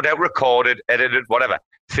 It's no doubt recorded, edited, whatever.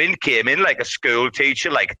 Finn came in like a school teacher,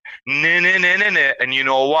 like, nah, and you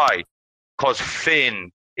know why? Because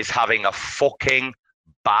Finn is having a fucking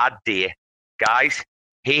bad day. Guys,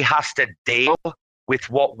 he has to deal with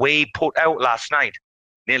what we put out last night.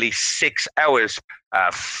 Nearly 6 hours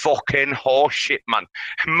of fucking horse shit, man.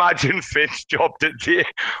 Imagine Finn's job today.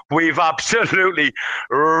 We've absolutely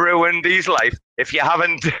ruined his life. If you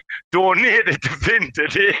haven't donated to Finn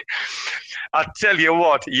today, I tell you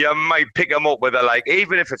what, you might pick him up with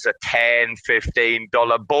even if it's a $10,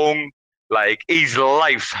 $15 bung, like his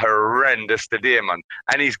life's horrendous today, man.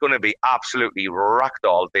 And he's going to be absolutely racked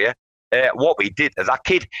all day. What we did to that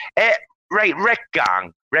kid. Right, Rekt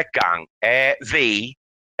gang, V,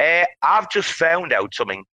 I've just found out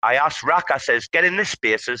something. I asked Rack, I says, get in the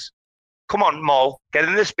Spaces. Come on, Mo, get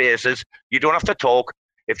in the Spaces. You don't have to talk.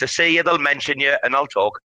 If they see you, they'll mention you and I'll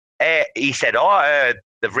talk. He said,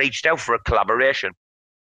 they've reached out for a collaboration.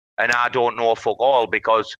 And I don't know fuck all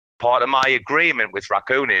because part of my agreement with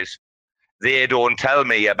Raccoon is they don't tell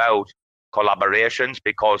me about collaborations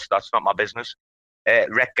because that's not my business.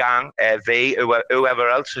 Rekt gang, V, whoever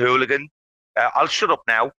else, hooligan. I'll shut up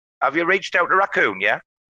now. Have you reached out to Raccoon, yeah?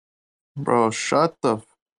 Bro, shut the...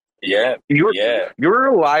 Yeah. You're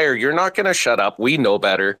a liar. You're not going to shut up. We know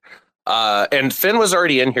better. And Finn was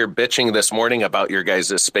already in here bitching this morning about your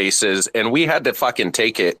guys' spaces, and we had to fucking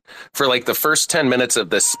take it for like the first 10 minutes of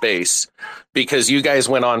this space because you guys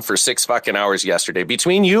went on for 6 fucking hours yesterday.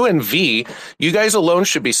 Between you and V, you guys alone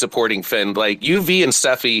should be supporting Finn. Like you, V, and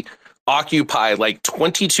Steffi occupy like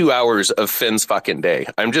 22 hours of Finn's fucking day.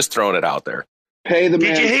 I'm just throwing it out there. Pay the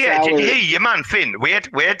man. Did you hear your man Finn? Wait.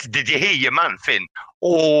 Did you hear your man Finn?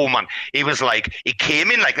 Oh man, he was like, he came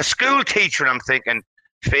in like a school teacher, and I'm thinking,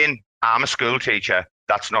 Finn, I'm a school teacher.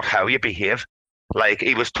 That's not how you behave. Like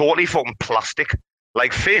he was totally fucking plastic.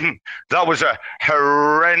 Like Finn, that was a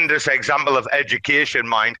horrendous example of education,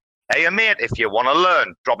 mind. Hey mate, if you want to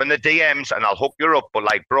learn, drop in the DMs and I'll hook you up. But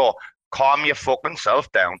like, bro, calm your fucking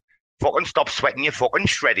self down. Fucking stop sweating your fucking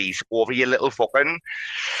shreddies over your little fucking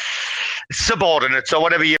subordinates or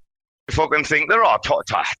whatever you fucking think there are.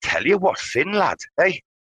 I tell you what, Finn, lad, hey.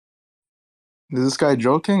 Is this guy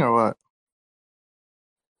joking or what?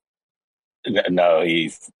 No,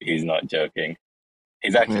 he's not joking.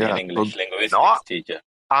 He's actually an English linguistics teacher.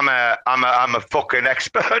 I'm a fucking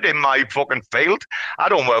expert in my fucking field. I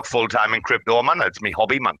don't work full time in crypto, man. It's my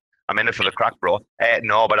hobby, man. I'm in it for the crack, bro.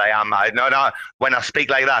 No, but I am. No. When I speak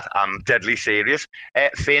like that, I'm deadly serious.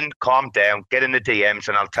 Finn, calm down. Get in the DMs,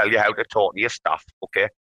 and I'll tell you how to talk to your stuff. Okay.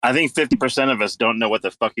 I think 50% of us don't know what the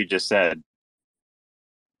fuck you just said.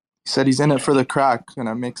 He said he's in it for the crack, and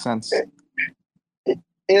that makes sense.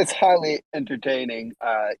 It's highly entertaining.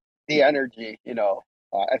 The energy,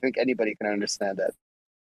 I think anybody can understand that.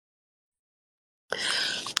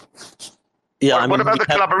 Yeah. What about the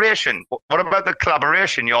collaboration? What about the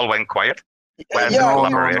collaboration? You all went quiet. Where's the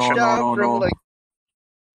collaboration? From like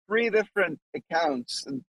 3 different accounts.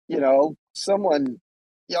 Y'all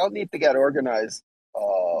need to get organized.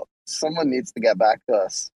 Someone needs to get back to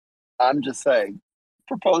us. I'm just saying.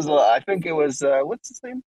 Proposal. I think it was what's his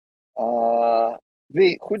name?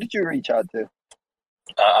 V. Who did you reach out to?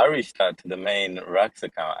 I reached out to the main Rekt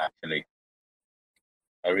account actually.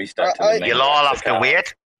 I reached out to the main. You'll all have to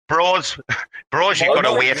wait, bros. You've got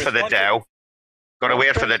to wait for the DAO. Got to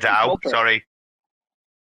wait for the DAO. Sorry.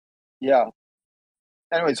 Yeah.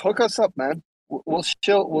 Anyways, hook us up, man. We'll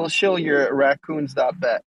shill your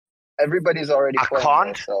raccoons.bet. Everybody's already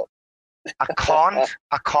playing. I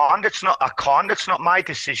can't. It's not my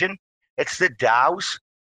decision. It's the DAO's.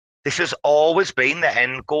 This has always been the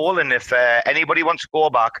end goal. And if anybody wants to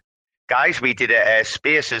go back, guys, we did a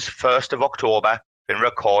Spaces 1st of October, been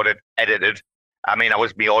recorded, edited. I mean,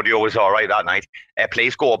 my audio was all right that night.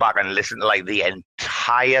 Please go back and listen to like the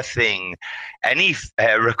entire thing. Any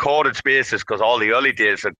recorded Spaces, because all the early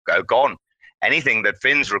days are gone. Anything that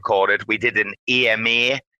Finn's recorded, we did an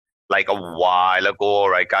EMA like a while ago,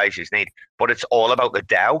 right, guys? You need, but it's all about the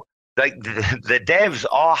DAO. Like the devs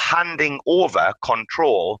are handing over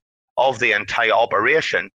control of the entire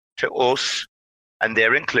operation to us, and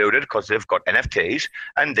they're included because they've got NFTs,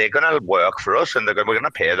 and they're going to work for us, and we're going to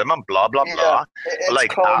pay them, and blah blah blah.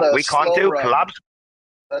 Like we can't do collabs.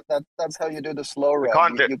 That's how you do the slow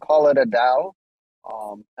run. You call it a DAO,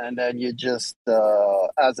 and then you just,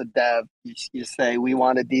 as a dev, you say we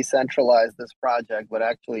want to decentralize this project, but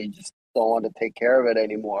actually you just don't want to take care of it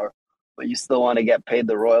anymore. But you still want to get paid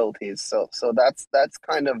the royalties. So that's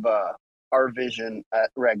kind of our vision at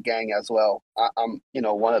Rekt Gang as well. I'm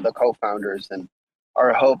one of the co-founders, and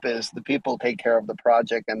our hope is the people take care of the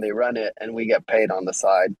project and they run it, and we get paid on the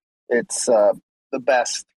side. It's the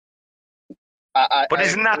best. But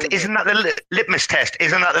isn't that the litmus test?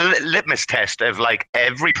 Isn't that the litmus test of like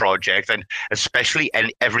every project, and especially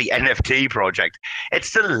every NFT project?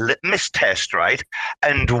 It's the litmus test, right?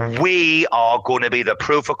 And we are going to be the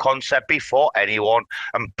proof of concept before anyone.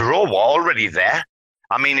 And bro, we're already there.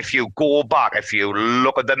 I mean, if you go back, if you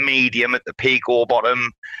look at the medium at the peak or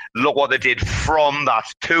bottom, look what they did from that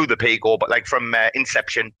to the peak or like from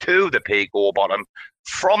inception to the peak or bottom,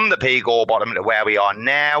 from the peak or bottom to where we are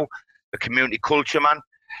now. The community culture, man.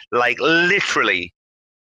 Like literally,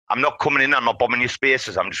 I'm not coming in, I'm not bombing your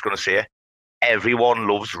Spaces. I'm just going to say everyone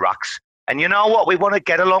loves Racks. And you know what? We want to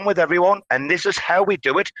get along with everyone. And this is how we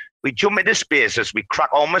do it. We jump into Spaces. We crack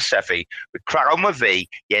on with Seffi. We crack on with V.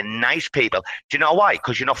 You're nice people. Do you know why?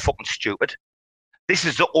 Because you're not fucking stupid. This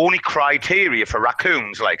is the only criteria for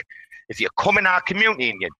raccoons. Like, if you come in our community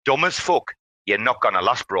and you're dumb as fuck, you're not going to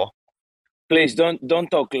last, bro. Please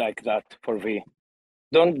don't talk like that for V.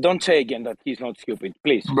 Don't say again that he's not stupid,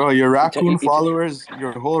 please. Bro, your raccoon followers,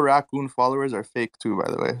 your whole raccoon followers are fake too,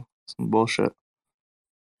 by the way. Some bullshit.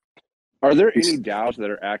 Are there any DAOs that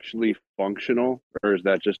are actually functional, or is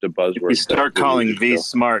that just a buzzword? If you start calling V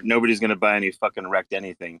smart, nobody's going to buy any fucking Rekt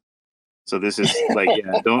anything. So this is like,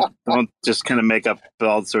 yeah, don't just kind of make up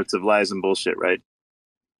all sorts of lies and bullshit, right?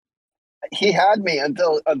 He had me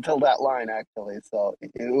until that line, actually. So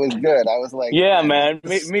it was good. I was like, yeah, man,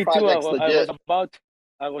 me too.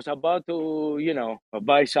 I was about to,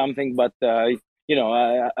 buy something, but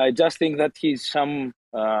I just think that he's some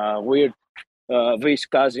weird V's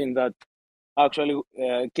cousin that actually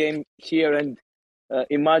came here and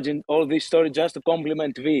imagined all this story just to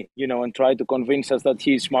compliment V, and try to convince us that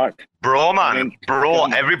he's smart. Bro, man,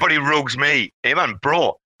 everybody rugs me. Hey, man,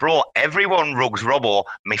 bro, everyone rugs Robbo.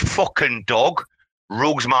 My fucking dog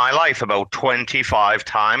rugs my life about 25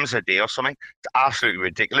 times a day or something. It's absolutely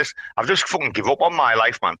ridiculous. I've just fucking give up on my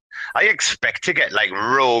life, man. I expect to get like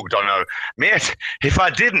rogued on a mate. If I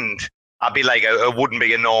didn't, I'd be like, it wouldn't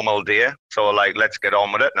be a normal day. So like, let's get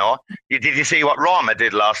on with it. No, did you see what Rama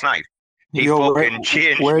did last night? He fucking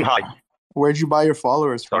changed my. Where'd you buy your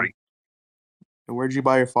followers from? Sorry. Where'd you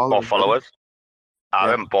buy your followers? What followers? I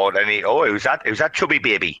haven't bought any. Oh, it was that Chubby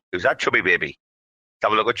Baby. Let's have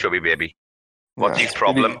a look at Chubby Baby. What's his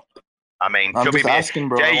problem? I mean, I'm Chubby just asking,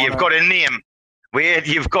 bro. Jay, you've got a name. Weird,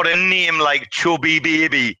 you've got a name like Chubby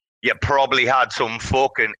Baby. You probably had some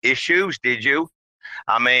fucking issues, did you?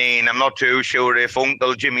 I mean, I'm not too sure if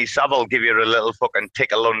Uncle Jimmy Savile give you a little fucking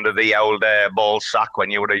tickle under the old ball sack when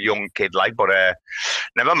you were a young kid, like, but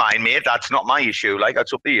never mind, mate. That's not my issue. Like,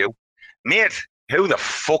 that's up to you. Mate, who the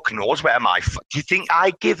fuck knows where do you think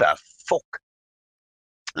I give a fuck?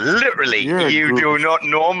 Literally, you do not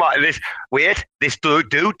know this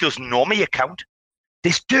dude doesn't know my account.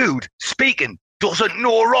 This dude speaking doesn't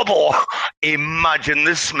know Robbo. Imagine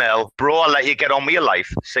the smell. Bro, I'll let you get on with your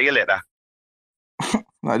life. See you later.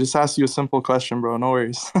 I just asked you a simple question, bro. No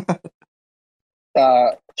worries.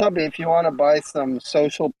 Chubby, if you want to buy some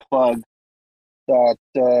social plug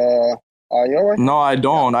 .io. No, I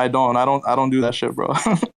don't. I don't do that shit, bro.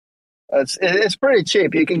 It's pretty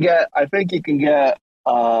cheap. You can get. I think you can get.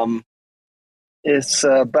 It's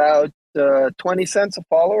about 20 cents a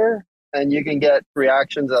follower, and you can get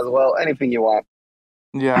reactions as well. Anything you want.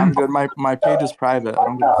 Yeah, I'm good. My page is private. I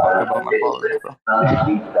don't give a fuck about my followers, bro.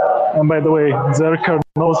 And by the way, Zerker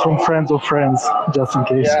knows from friends of friends, just in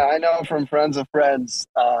case. Yeah, I know from friends of friends.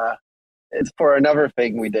 It's for another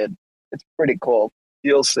thing we did. It's pretty cool.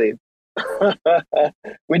 You'll see.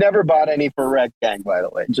 We never bought any for Rekt Gang, by the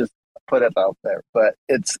way. Just put it out there. But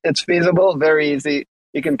it's feasible, very easy.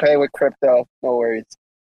 You can pay with crypto, no worries.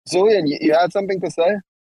 Zulian, you had something to say?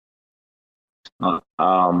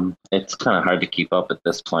 It's kind of hard to keep up at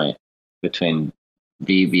this point between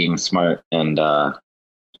V being smart and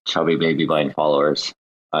Chubby Baby buying followers.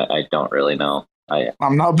 I don't really know.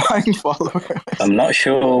 I'm not buying followers. I'm not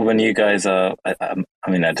sure when you guys are. I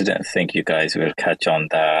mean, I didn't think you guys will catch on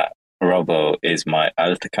that Robo is my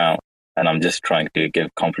alt account, and I'm just trying to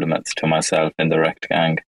give compliments to myself in the Rekt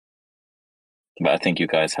Gang. But I think you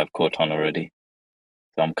guys have caught on already.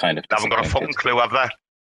 So I'm kind of. They haven't got a fucking clue, have they?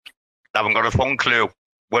 They haven't got a fucking clue.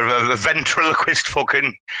 We're a ventriloquist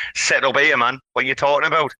fucking setup here, man. What are you talking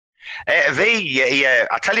about? V,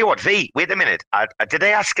 I tell you what, V, wait a minute. Did I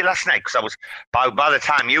ask you last night? Because I was, by the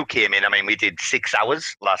time you came in, I mean, we did 6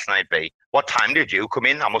 hours last night, V. What time did you come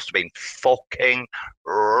in? I must have been fucking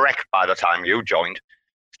wrecked by the time you joined.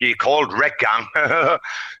 You called Rekt Gang. I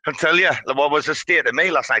tell you, what was the state of me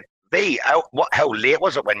last night? V, how late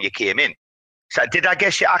was it when you came in? So did I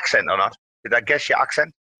guess your accent or not? Did I guess your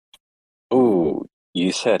accent? Ooh,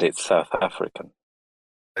 you said it's South African.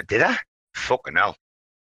 Did I? Fucking hell.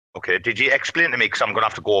 Okay, did you explain to me? Because I'm going to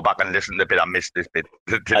have to go back and listen to the bit. I missed this bit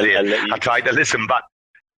today. I tried to listen back.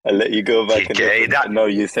 I'll let you go back and listen. No,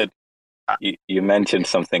 you said, you mentioned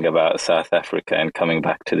something about South Africa and coming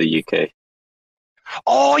back to the UK.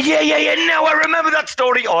 Oh, yeah. Now I remember that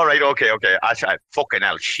story. All right, okay. I said, fucking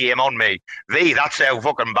hell, shame on me. That's how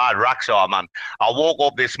fucking bad racks are, man. I woke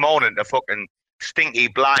up this morning to fucking Stinky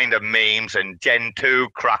Blind of memes and Gen 2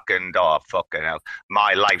 crack and fucking hell.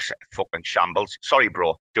 My life's fucking shambles. Sorry,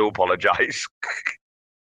 bro. Do apologize.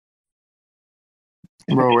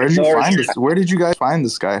 Bro, where did you guys find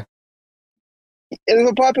this guy? It's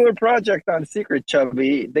a popular project on Secret,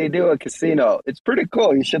 Chubby. They do a casino. It's pretty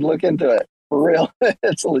cool. You should look into it. For real.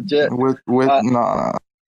 It's legit. No.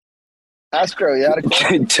 Astro, you had a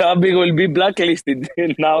question? Chubby will be blacklisted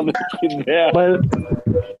now that he's there. But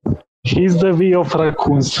he's the V of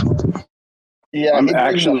raccoons. Yeah, he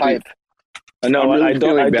brings the hype. No, I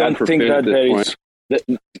don't think that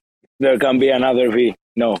there can be another V.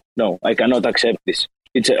 No, I cannot accept this.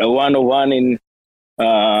 It's a 101 in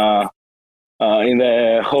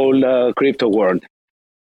the whole crypto world.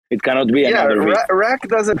 It cannot be another V. Rekt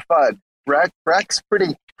doesn't FUD. Rekt's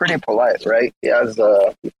pretty polite, right? He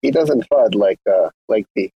doesn't FUD like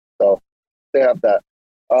V. So they have that.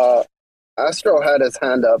 Astro had his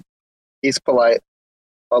hand up. He's polite.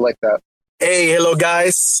 I like that. Hey, hello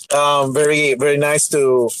guys. Very, very nice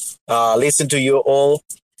to listen to you all.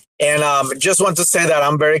 And just want to say that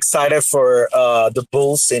I'm very excited for the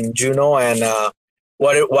Bulls in Juno, and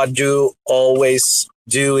what you always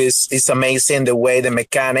do is amazing. The way the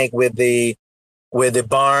mechanic with the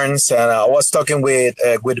barns, and I was talking with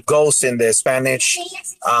Ghost in the Spanish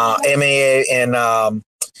MAA, and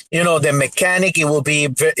the mechanic, it will be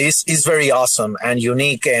is very awesome and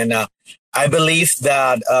unique, and I believe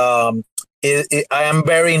that I am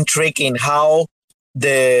very intrigued in how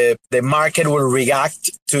the market will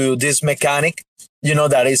react to this mechanic,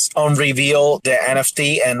 that is on reveal, the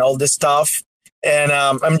NFT and all this stuff. And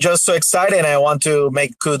I'm just so excited. I want to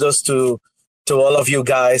make kudos to all of you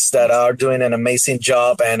guys that are doing an amazing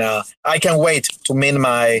job. And I can't wait to mint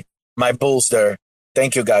my bulls there.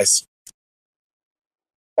 Thank you, guys.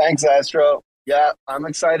 Thanks, Astro. Yeah, I'm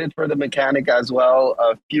excited for the mechanic as well.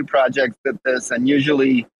 A few projects did this, and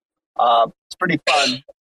usually it's pretty fun,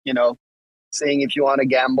 seeing if you want to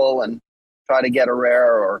gamble and try to get a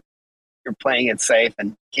rare, or you're playing it safe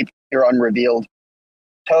and keep your unrevealed.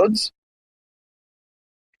 Toads?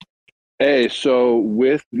 Hey, so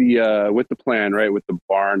with the plan, right, with the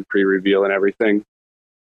barn pre-reveal and everything,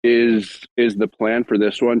 is the plan for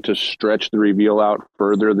this one to stretch the reveal out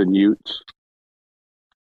further than Utes?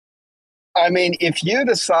 I mean, if you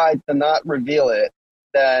decide to not reveal it,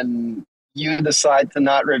 then you decide to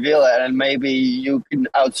not reveal it, and maybe you can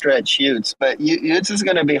outstretch Utes. But Utes is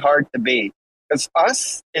going to be hard to beat. Because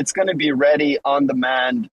us, it's going to be ready on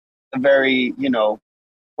demand. The very,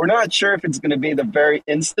 we're not sure if it's going to be the very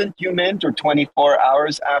instant you mint or 24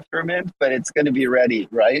 hours after mint, but it's going to be ready,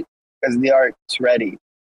 right? Because the art's ready.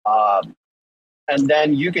 And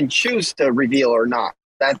then you can choose to reveal or not.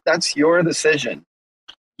 That's your decision.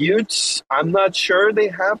 Utes, I'm not sure they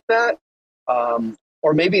have that.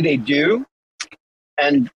 Or maybe they do.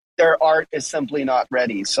 And their art is simply not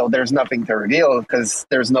ready. So there's nothing to reveal because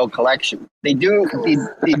there's no collection. They did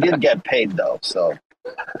get paid though. So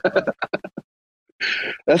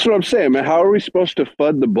that's what I'm saying, man. How are we supposed to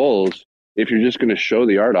FUD the bulls if you're just going to show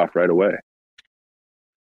the art off right away?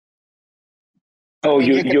 Oh,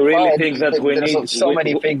 you really think that we need so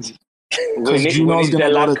many things? Because Juno's going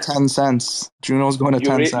to go to 10 cents. Juno's going to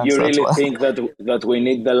 10 cents. You really think that we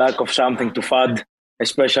need the lack of something to FUD,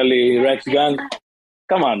 especially Rekt Gang?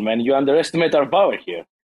 Come on, man. You underestimate our power here.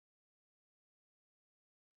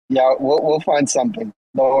 Yeah, we'll find something.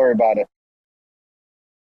 Don't worry about it.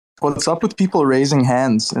 What's up with people raising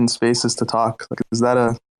hands in spaces to talk? Like, is that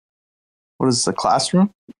a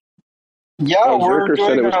classroom? Yeah, we're Zerker said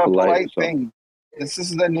doing it was a polite, polite so. thing. This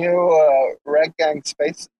is the new Rekt Gang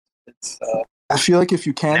space. It's I feel like if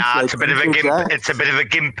you can't, Nah, like, it's a bit of a gimp. interject- It's a bit of a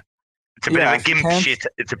gimp. It's a bit of a gimp shit.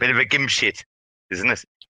 It's a bit of a gimp shit, isn't it?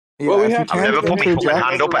 Yeah, Well, we if you have to I've can't never put my fucking interject-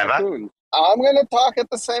 hand up ever. I'm going to talk at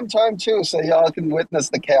the same time too, so y'all can witness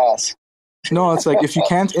the chaos. No, it's like if you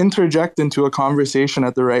can't interject into a conversation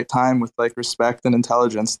at the right time with like respect and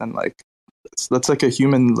intelligence, then like that's like a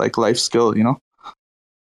human like life skill, you know?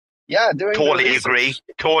 Yeah, doing the Totally research, agree.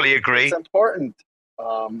 Totally agree. It's important.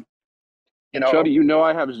 Shuddy, you know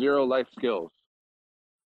I have zero life skills.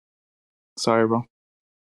 Sorry, bro.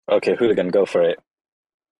 Okay, Hooligan, go for it.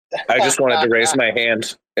 I just wanted to raise my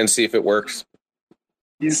hand and see if it works.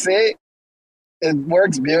 You see, it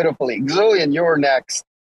works beautifully. Xulian, you're next.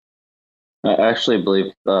 I actually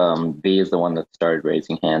believe B is the one that started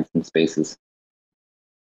raising hands in spaces.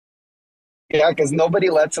 Yeah, because nobody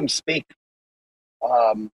lets him speak.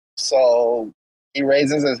 So he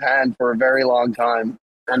raises his hand for a very long time,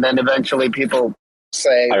 and then eventually people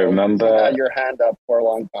say, I remember- "You had your hand up for a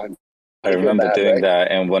long time." I You feel remember bad, doing right?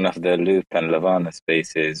 that in one of the Loop and Lavana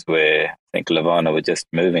spaces where I think Lavana were just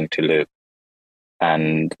moving to Loop.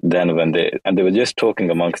 And then they were just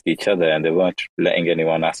talking amongst each other and they weren't letting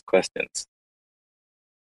anyone ask questions.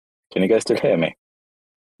 Can you guys still hear me?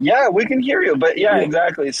 Yeah, we can hear you, but yeah, Yeah.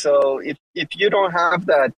 exactly. So if you don't have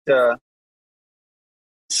that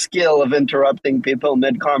skill of interrupting people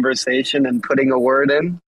mid-conversation and putting a word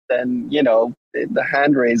in, then, the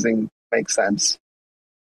hand raising makes sense.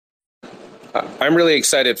 I'm really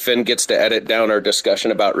excited Finn gets to edit down our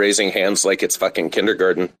discussion about raising hands like it's fucking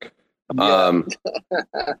kindergarten. Yeah.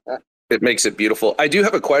 It makes it beautiful. I do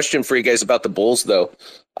have a question for you guys about the bulls, though.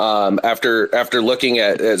 After looking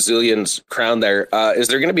at Zulian's crown there, is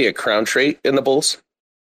there going to be a crown trait in the bulls?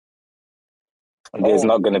 There's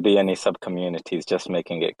not going to be any sub-communities, just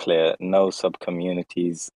making it clear. No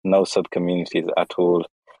sub-communities at all.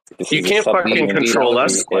 You can't fucking control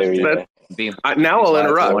us. Area. Now I'll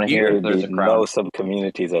interrupt. There will be no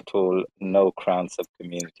sub-communities at all. No crown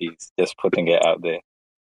sub-communities. Just putting it out there.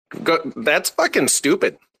 That's fucking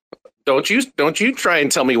stupid. Don't you try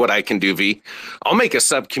and tell me what I can do, V. I'll make a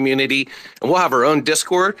sub-community, and we'll have our own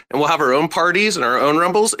Discord, and we'll have our own parties and our own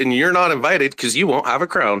rumbles, and you're not invited because you won't have a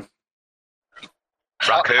crown.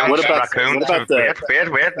 Raccoons.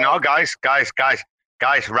 Wait. Wait. No, guys.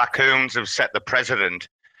 Raccoons have set the precedent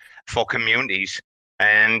for communities,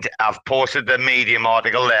 and I've posted the Medium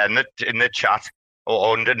article there in the chat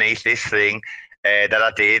or underneath this thing that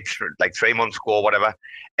I did like 3 months ago or whatever.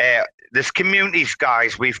 There's communities,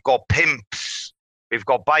 guys. We've got pimps, we've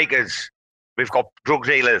got bikers, we've got drug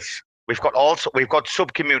dealers. We've got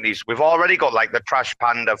sub communities. We've already got like the Trash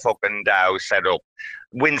Panda fucking DAO set up.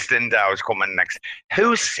 Winston DAO's coming next.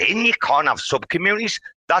 Who's saying you can't have sub communities?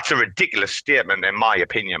 That's a ridiculous statement, in my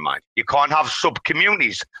opinion, man. You can't have sub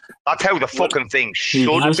communities. That's how the fucking thing should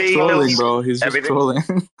be. Trolling, bro. He's just trolling.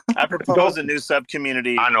 I propose a new sub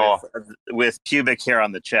community. I know. With pubic hair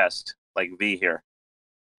on the chest, like V here.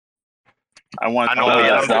 I know,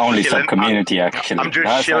 that's the only chilling. sub-community, actually. I'm just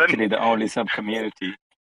That's chilling. actually the only sub-community.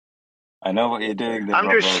 I know what you're doing there,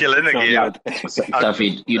 I'm just Robo. chilling It's all again. good.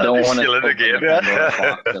 Duffy, you I'm don't just want to chilling open again. the Pandora's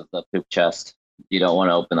box of the poop chest. You don't want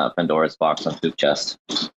to open that Pandora's box on poop chest.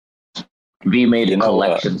 V made You know what?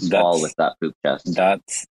 collections fall with that poop chest.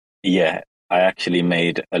 Yeah. I actually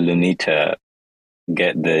made a Lunita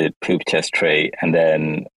get the poop chest tray, and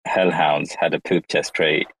then Hellhounds had a poop chest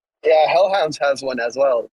tray. Yeah, Hellhounds has one as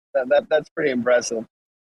well. That's pretty impressive.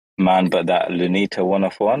 Man, but that Lunita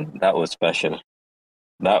 1-of-1, that was special.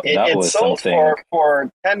 That It was sold something.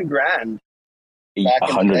 for 10 grand back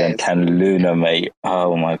in the days. 110 Luna, mate.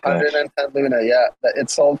 Oh my god. 110 Luna, yeah. It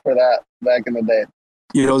sold for that back in the day.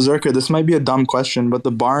 You know, Zerka, this might be a dumb question, but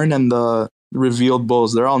the barn and the revealed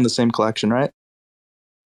bulls, they're all in the same collection, right?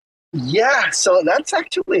 Yeah, so that's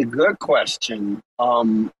actually a good question.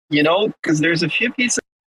 Because there's a few pieces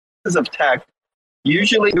of tech,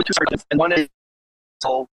 usually two circuits, and one is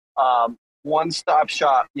one-stop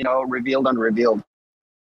shop, revealed, unrevealed.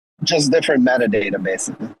 Just different metadata,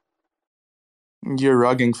 basically. You're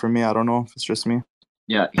rugging for me. I don't know if it's just me.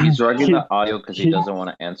 Yeah, he's rugging the audio because he doesn't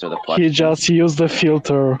want to answer the question. He just used the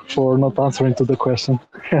filter for not answering to the question.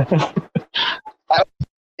 Can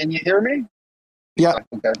you hear me? Yeah.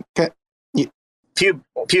 Okay.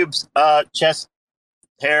 Pubes, chest,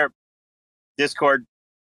 hair, Discord.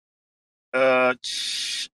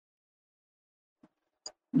 Nice.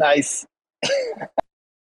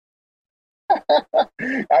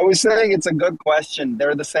 I was saying it's a good question.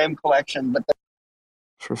 They're the same collection, but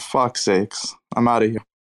For fuck's sakes. I'm out of here.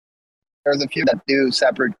 there's a few that do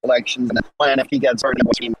separate collections. And plan if he gets hurt.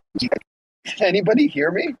 Can anybody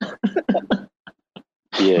hear me?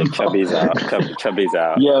 Yeah, Chubby's out. Chubby's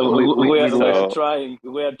out. Yeah, we So- are trying.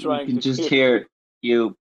 We are trying You can to just hear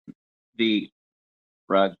you, the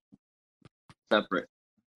rug, separate.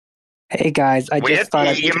 Hey guys, I just thought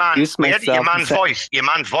I'd introduce myself. Your man's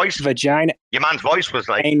voice. Vagina. Your man's voice was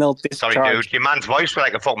like. Anal Sorry, discharge. dude. Your man's voice was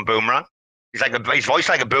like a fucking boomerang. His voice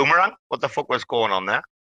like a boomerang. What the fuck was going on there?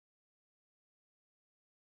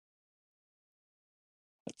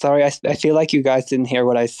 Sorry, I feel like you guys didn't hear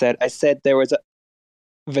what I said. I said there was a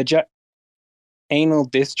anal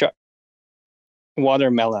discharge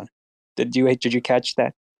watermelon. Did you catch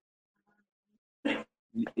that?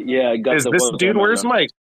 Yeah, I got Is this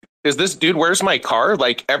dude? Where's my car?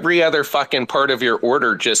 Like every other fucking part of your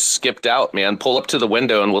order just skipped out, man. Pull up to the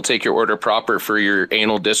window and we'll take your order proper for your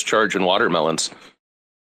anal discharge and watermelons.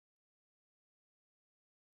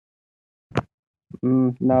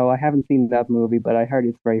 No, I haven't seen that movie, but I heard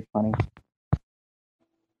it's very funny.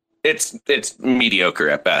 It's mediocre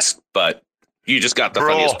at best, but you just got the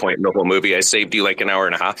funniest point in the whole movie. I saved you like an hour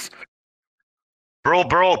and a half. Bro,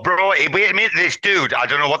 wait a minute, this dude, I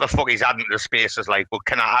don't know what the fuck he's adding to the spaces like, but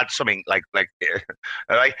can I add something like all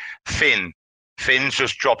right? Finn's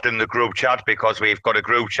just dropped in the group chat because we've got a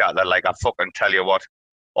group chat that like, I fucking tell you what,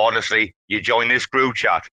 honestly, you join this group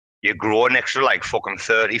chat, you grow an extra like fucking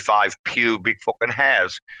 35 pubic fucking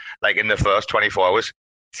hairs, like in the first 24 hours.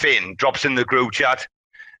 Finn drops in the group chat,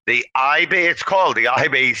 it's called the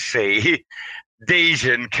IBC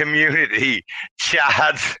Asian Community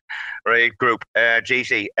Chat, right, group,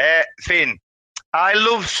 GC. Finn, I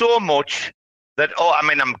love so much that,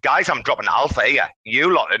 I'm dropping alpha here.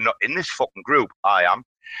 You lot are not in this fucking group. I am.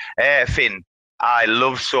 Finn, I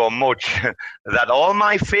love so much that all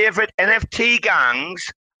my favorite NFT gangs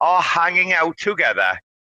are hanging out together.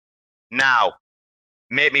 Now,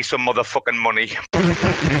 make me some motherfucking money.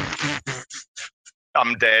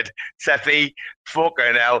 I'm dead. Seffi,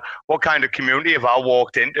 fucking hell. What kind of community have I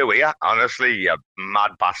walked into here? Honestly, you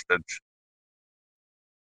mad bastards.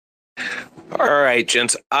 All right,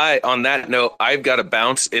 gents. On that note, I've got to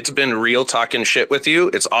bounce. It's been real talking shit with you.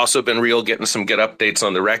 It's also been real getting some good updates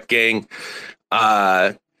on the Rekt gang.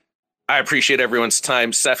 I appreciate everyone's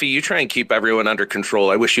time. Seffi, you try and keep everyone under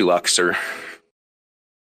control. I wish you luck, sir.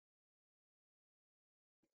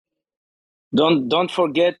 Don't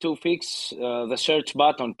forget to fix the search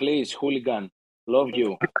button, please, hooligan. Love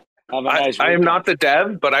you. Have a nice I am weekend. not the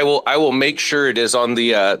dev, but I will make sure it is on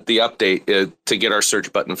the update to get our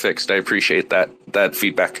search button fixed. I appreciate that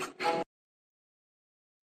feedback.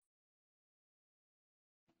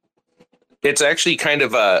 It's actually kind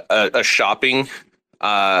of a shopping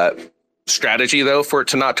strategy though for it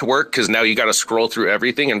to not to work, because now you got to scroll through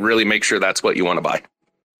everything and really make sure that's what you want to buy.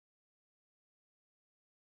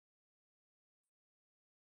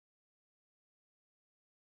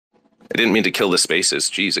 I didn't mean to kill the spaces.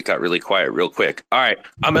 Jeez, it got really quiet real quick. All right,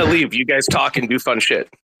 I'm going to leave. You guys talk and do fun shit.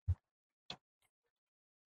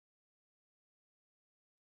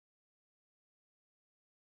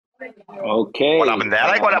 Okay. What happened there?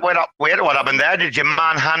 What happened there? Did your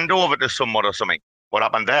man hand over to someone or something? What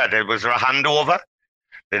happened there? Was there a handover?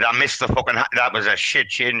 Did I miss the fucking? That was a shit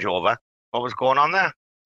changeover. What was going on there?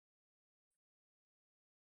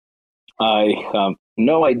 I have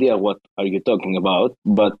no idea what are you talking about,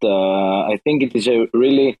 but I think it is a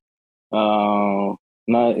really, a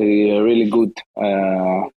really good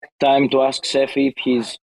time to ask Sefi if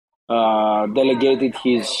he's delegated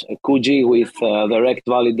his Kuji with the Rekt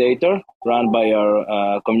validator run by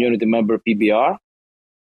our community member PBR.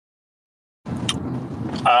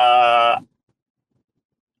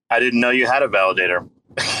 I didn't know you had a validator.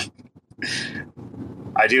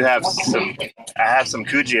 I do have some. I have some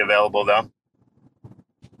Kuji available though.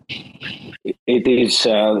 It is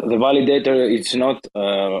the validator. It's not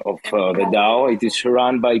of the DAO. It is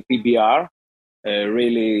run by PBR, a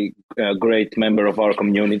really great member of our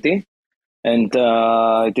community, and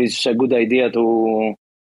it is a good idea to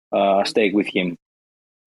stake with him.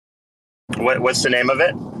 What's the name of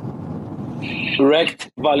it? Rekt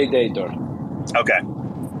validator. Okay,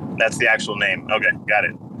 that's the actual name. Okay, got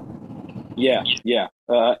it. Yeah.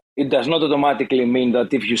 It does not automatically mean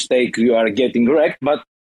that if you stake, you are getting Rekt, but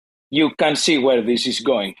you can see where this is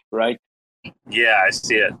going, right? Yeah, I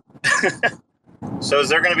see it. So is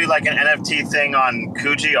there going to be like an NFT thing on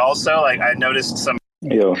Kuji also? Like I noticed some.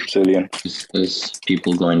 Yo, Cillian. Is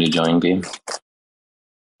people going to join game?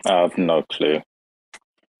 I have no clue.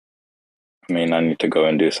 I mean, I need to go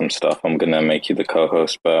and do some stuff. I'm going to make you the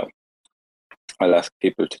co-host, but I'll ask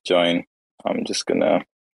people to join. I'm just going to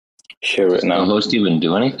share it now. Does the host even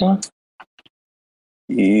do anything?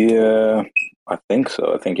 Yeah, I think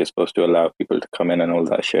so. I think you're supposed to allow people to come in and all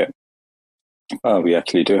that shit. Oh, we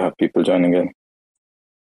actually do have people joining in.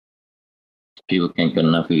 People can't get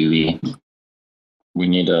enough EV. We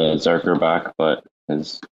need a Zerker back, but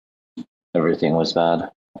because everything was bad.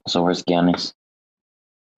 So where's Giannis?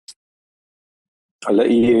 I'll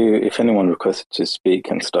let you, if anyone requests to speak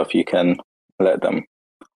and stuff, you can let them.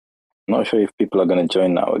 I'm not sure if people are going to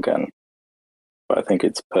join now again, but I think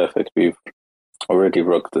it's perfect. We've already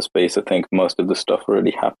rocked the space. I think most of the stuff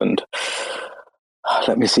already happened.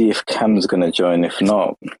 Let me see if Cam's going to join. If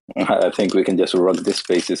not, I think we can just rock this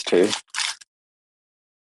spaces too.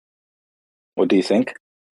 What do you think?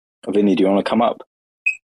 Vinny, do you want to come up?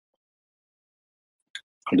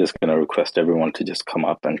 I'm just going to request everyone to just come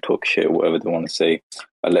up and talk shit, whatever they want to say.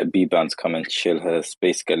 I'll let B-Bounce come and chill her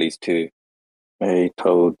space gullies too. Hey,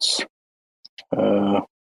 Toads.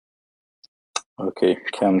 Okay,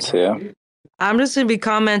 Cam's here. I'm just gonna be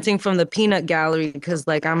commenting from the peanut gallery because,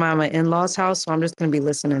 like, I'm at my in-laws' house, so I'm just gonna be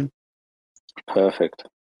listening. Perfect.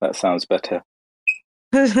 That sounds better.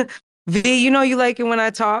 V, you know you like it when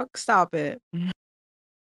I talk. Stop it.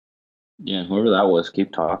 Yeah, whoever that was,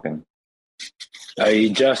 keep talking. I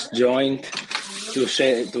just joined to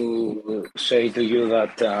say to you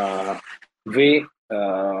that V,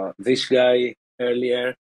 this guy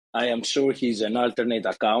earlier, I am sure he's an alternate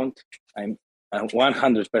account. I'm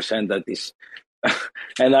 100% that is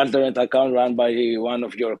an alternate account run by one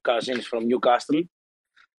of your cousins from Newcastle,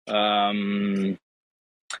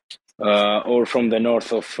 or from the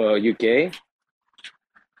north of UK.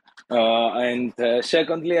 And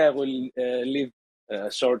secondly, I will leave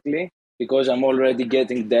shortly because I'm already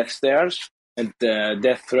getting death stares and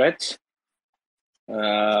death threats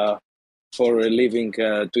for leaving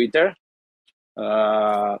Twitter.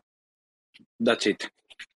 That's it.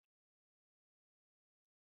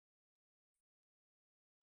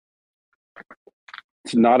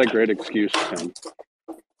 It's not a great excuse, Ken.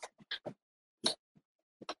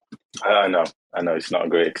 I know it's not a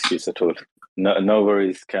great excuse at all. No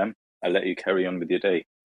worries, Cam. I'll let you carry on with your day.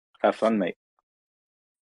 Have fun, mate.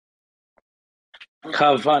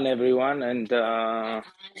 Have fun, everyone, and I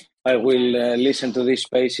will listen to these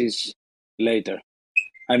spaces later.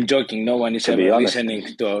 I'm joking. No one is To be ever honest,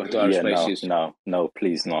 listening to our spaces. No,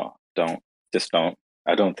 please not. Don't. Just don't.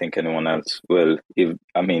 I don't think anyone else will.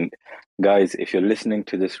 Guys, if you're listening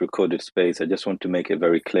to this recorded space, I just want to make it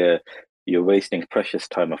very clear. You're wasting precious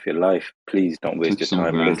time of your life. Please don't waste your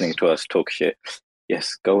time listening to us talk shit.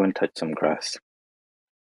 Yes, go and touch some grass.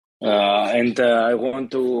 And I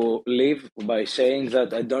want to leave by saying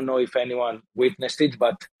that I don't know if anyone witnessed it,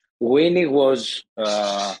 but Winnie was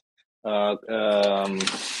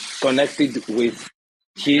connected with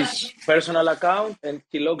his personal account, and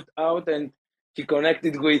he logged out, and he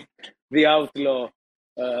connected with the outlaw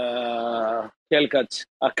Hellcat's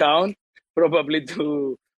account, probably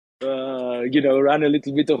to run a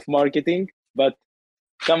little bit of marketing. But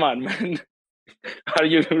come on, man, are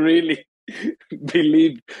you really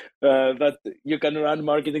believe that you can run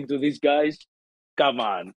marketing to these guys? Come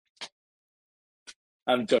on.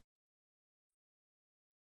 I'm joking.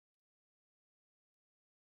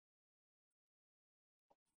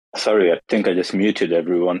 Sorry, I think I just muted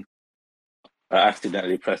everyone. I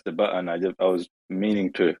accidentally pressed the button. I was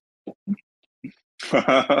meaning to.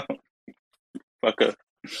 Fucker.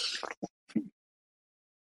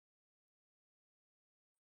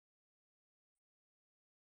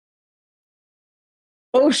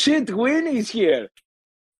 Oh shit, Winnie's here.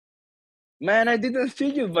 Man, I didn't see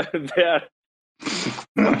you back there.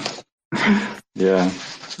 Yeah.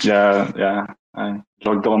 I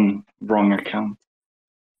logged on wrong account.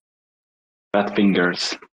 Fat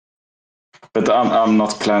fingers. But I'm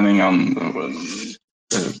not planning on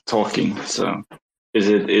talking. So,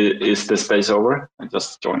 is the space over? I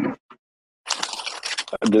just joined.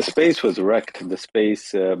 The space was wrecked. The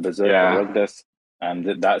space Berserker wrecked us,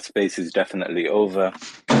 and that space is definitely over.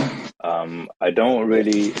 I don't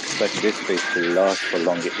really expect this space to last for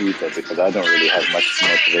longer either, because I don't really have much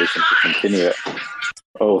motivation to continue it.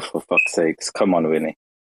 Oh, for fuck's sakes. Come on, Winnie.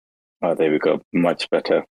 Oh, there we go. Much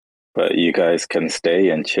better. But you guys can stay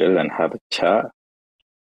and chill and have a chat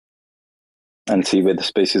and see where the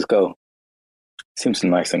spaces go. Seems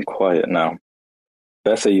nice and quiet now.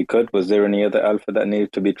 Bess, are you good? Was there any other alpha that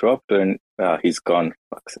needed to be dropped? Or he's gone.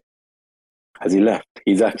 Fuck's sake. Has he left?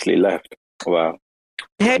 He's actually left. Wow.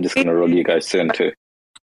 I'm just going to roll you guys soon too.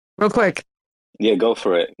 Real quick. Yeah, go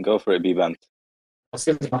for it. Go for it, B-Band.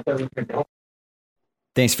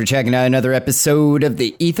 Thanks for checking out another episode of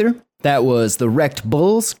The Ether. That was the Rekt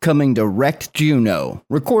Bulls coming to Rekt Juno,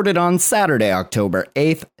 recorded on Saturday, October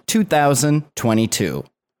 8th, 2022.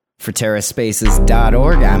 For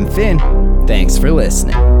TerraSpaces.org, I'm Finn. Thanks for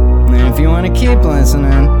listening. And if you want to keep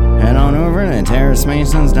listening, head on over to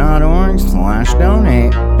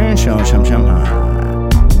TerraSpaces.org/donate and show some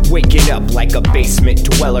Waking up like a basement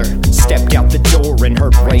dweller. Stepped out the door and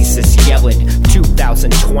heard racists yelling.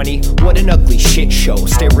 2020, what an ugly shit show.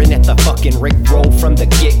 Staring at the fucking Rick roll from the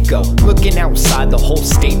get-go. Looking outside, the whole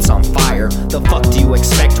state's on fire. The fuck do you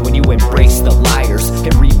expect when you embrace the liars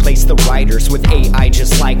and replace the writers with AI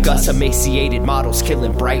just like us? Emaciated models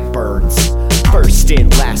killing bright birds. First in,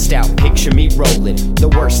 last out, picture me rolling. The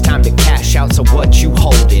worst time to cash out, so what you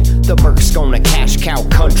holding? The Merc's gonna cash cow,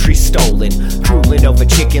 country stolen. Drooling over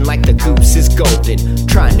chicken like the goose is golden.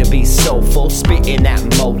 Trying to be soulful, spitting that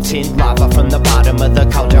molten lava from the bottom of the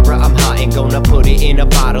caldera. I'm hot and gonna put it in a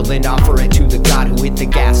bottle and offer it to the god who hit the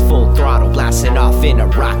gas full throttle, blasting off in a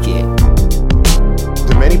rocket.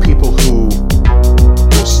 The many people who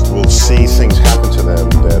will see things happen to them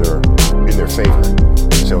that are in their favor.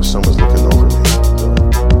 Say, oh, someone's looking over me.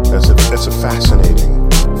 So that's a fascinating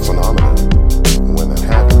phenomenon when that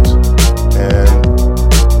happens. And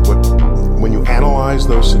when you analyze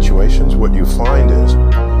those situations, what you find is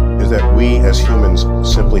that we as humans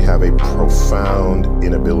simply have a profound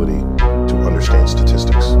inability to understand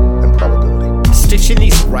statistics and probability. Stitching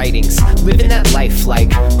these writings, living that life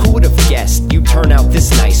like, who would have guessed you'd turn out this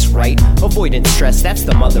nice, right? Avoiding stress, that's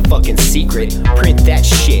the motherfucking secret. Print that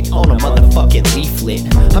shit on a motherfucking leaflet.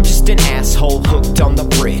 I'm just an asshole hooked on the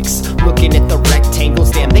bricks. Looking at the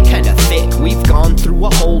rectangles, damn, they kinda thick. We've gone through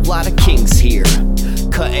a whole lot of kings here.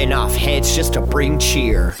 Cutting off heads just to bring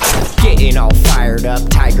cheer. Getting all fired up,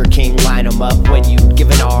 Tiger King, line 'em up. When you'd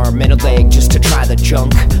give an arm and a leg just to try the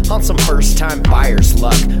junk. On some first time buyer's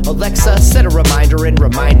luck. Alexa, set a reminder and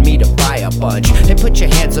remind me to buy a bunch. And put your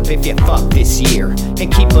hands up if you fuck this year.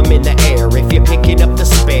 And keep them in the air if you're picking up the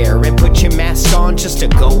spare. And put your mask on just to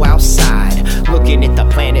go outside. Looking at the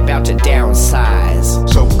planet about to downsize.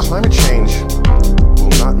 So climate change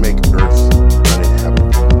will not make Earth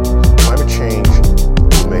uninhabitable. Climate change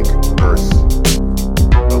make Earth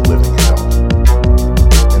a living hell.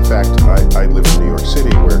 In fact, I live in New York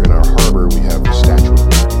City, where in our harbor we have the Statue of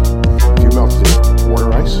Liberty. If you melt the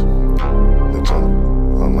water ice that's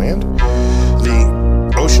on land,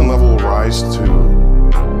 the ocean level will rise to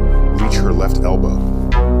reach her left elbow.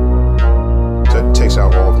 That takes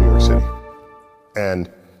out all of New York City. And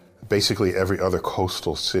basically every other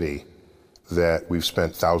coastal city that we've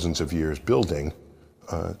spent thousands of years building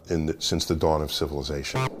since the dawn of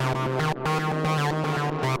civilization.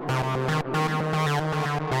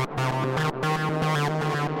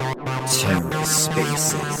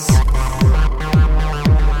 TerraSpaces.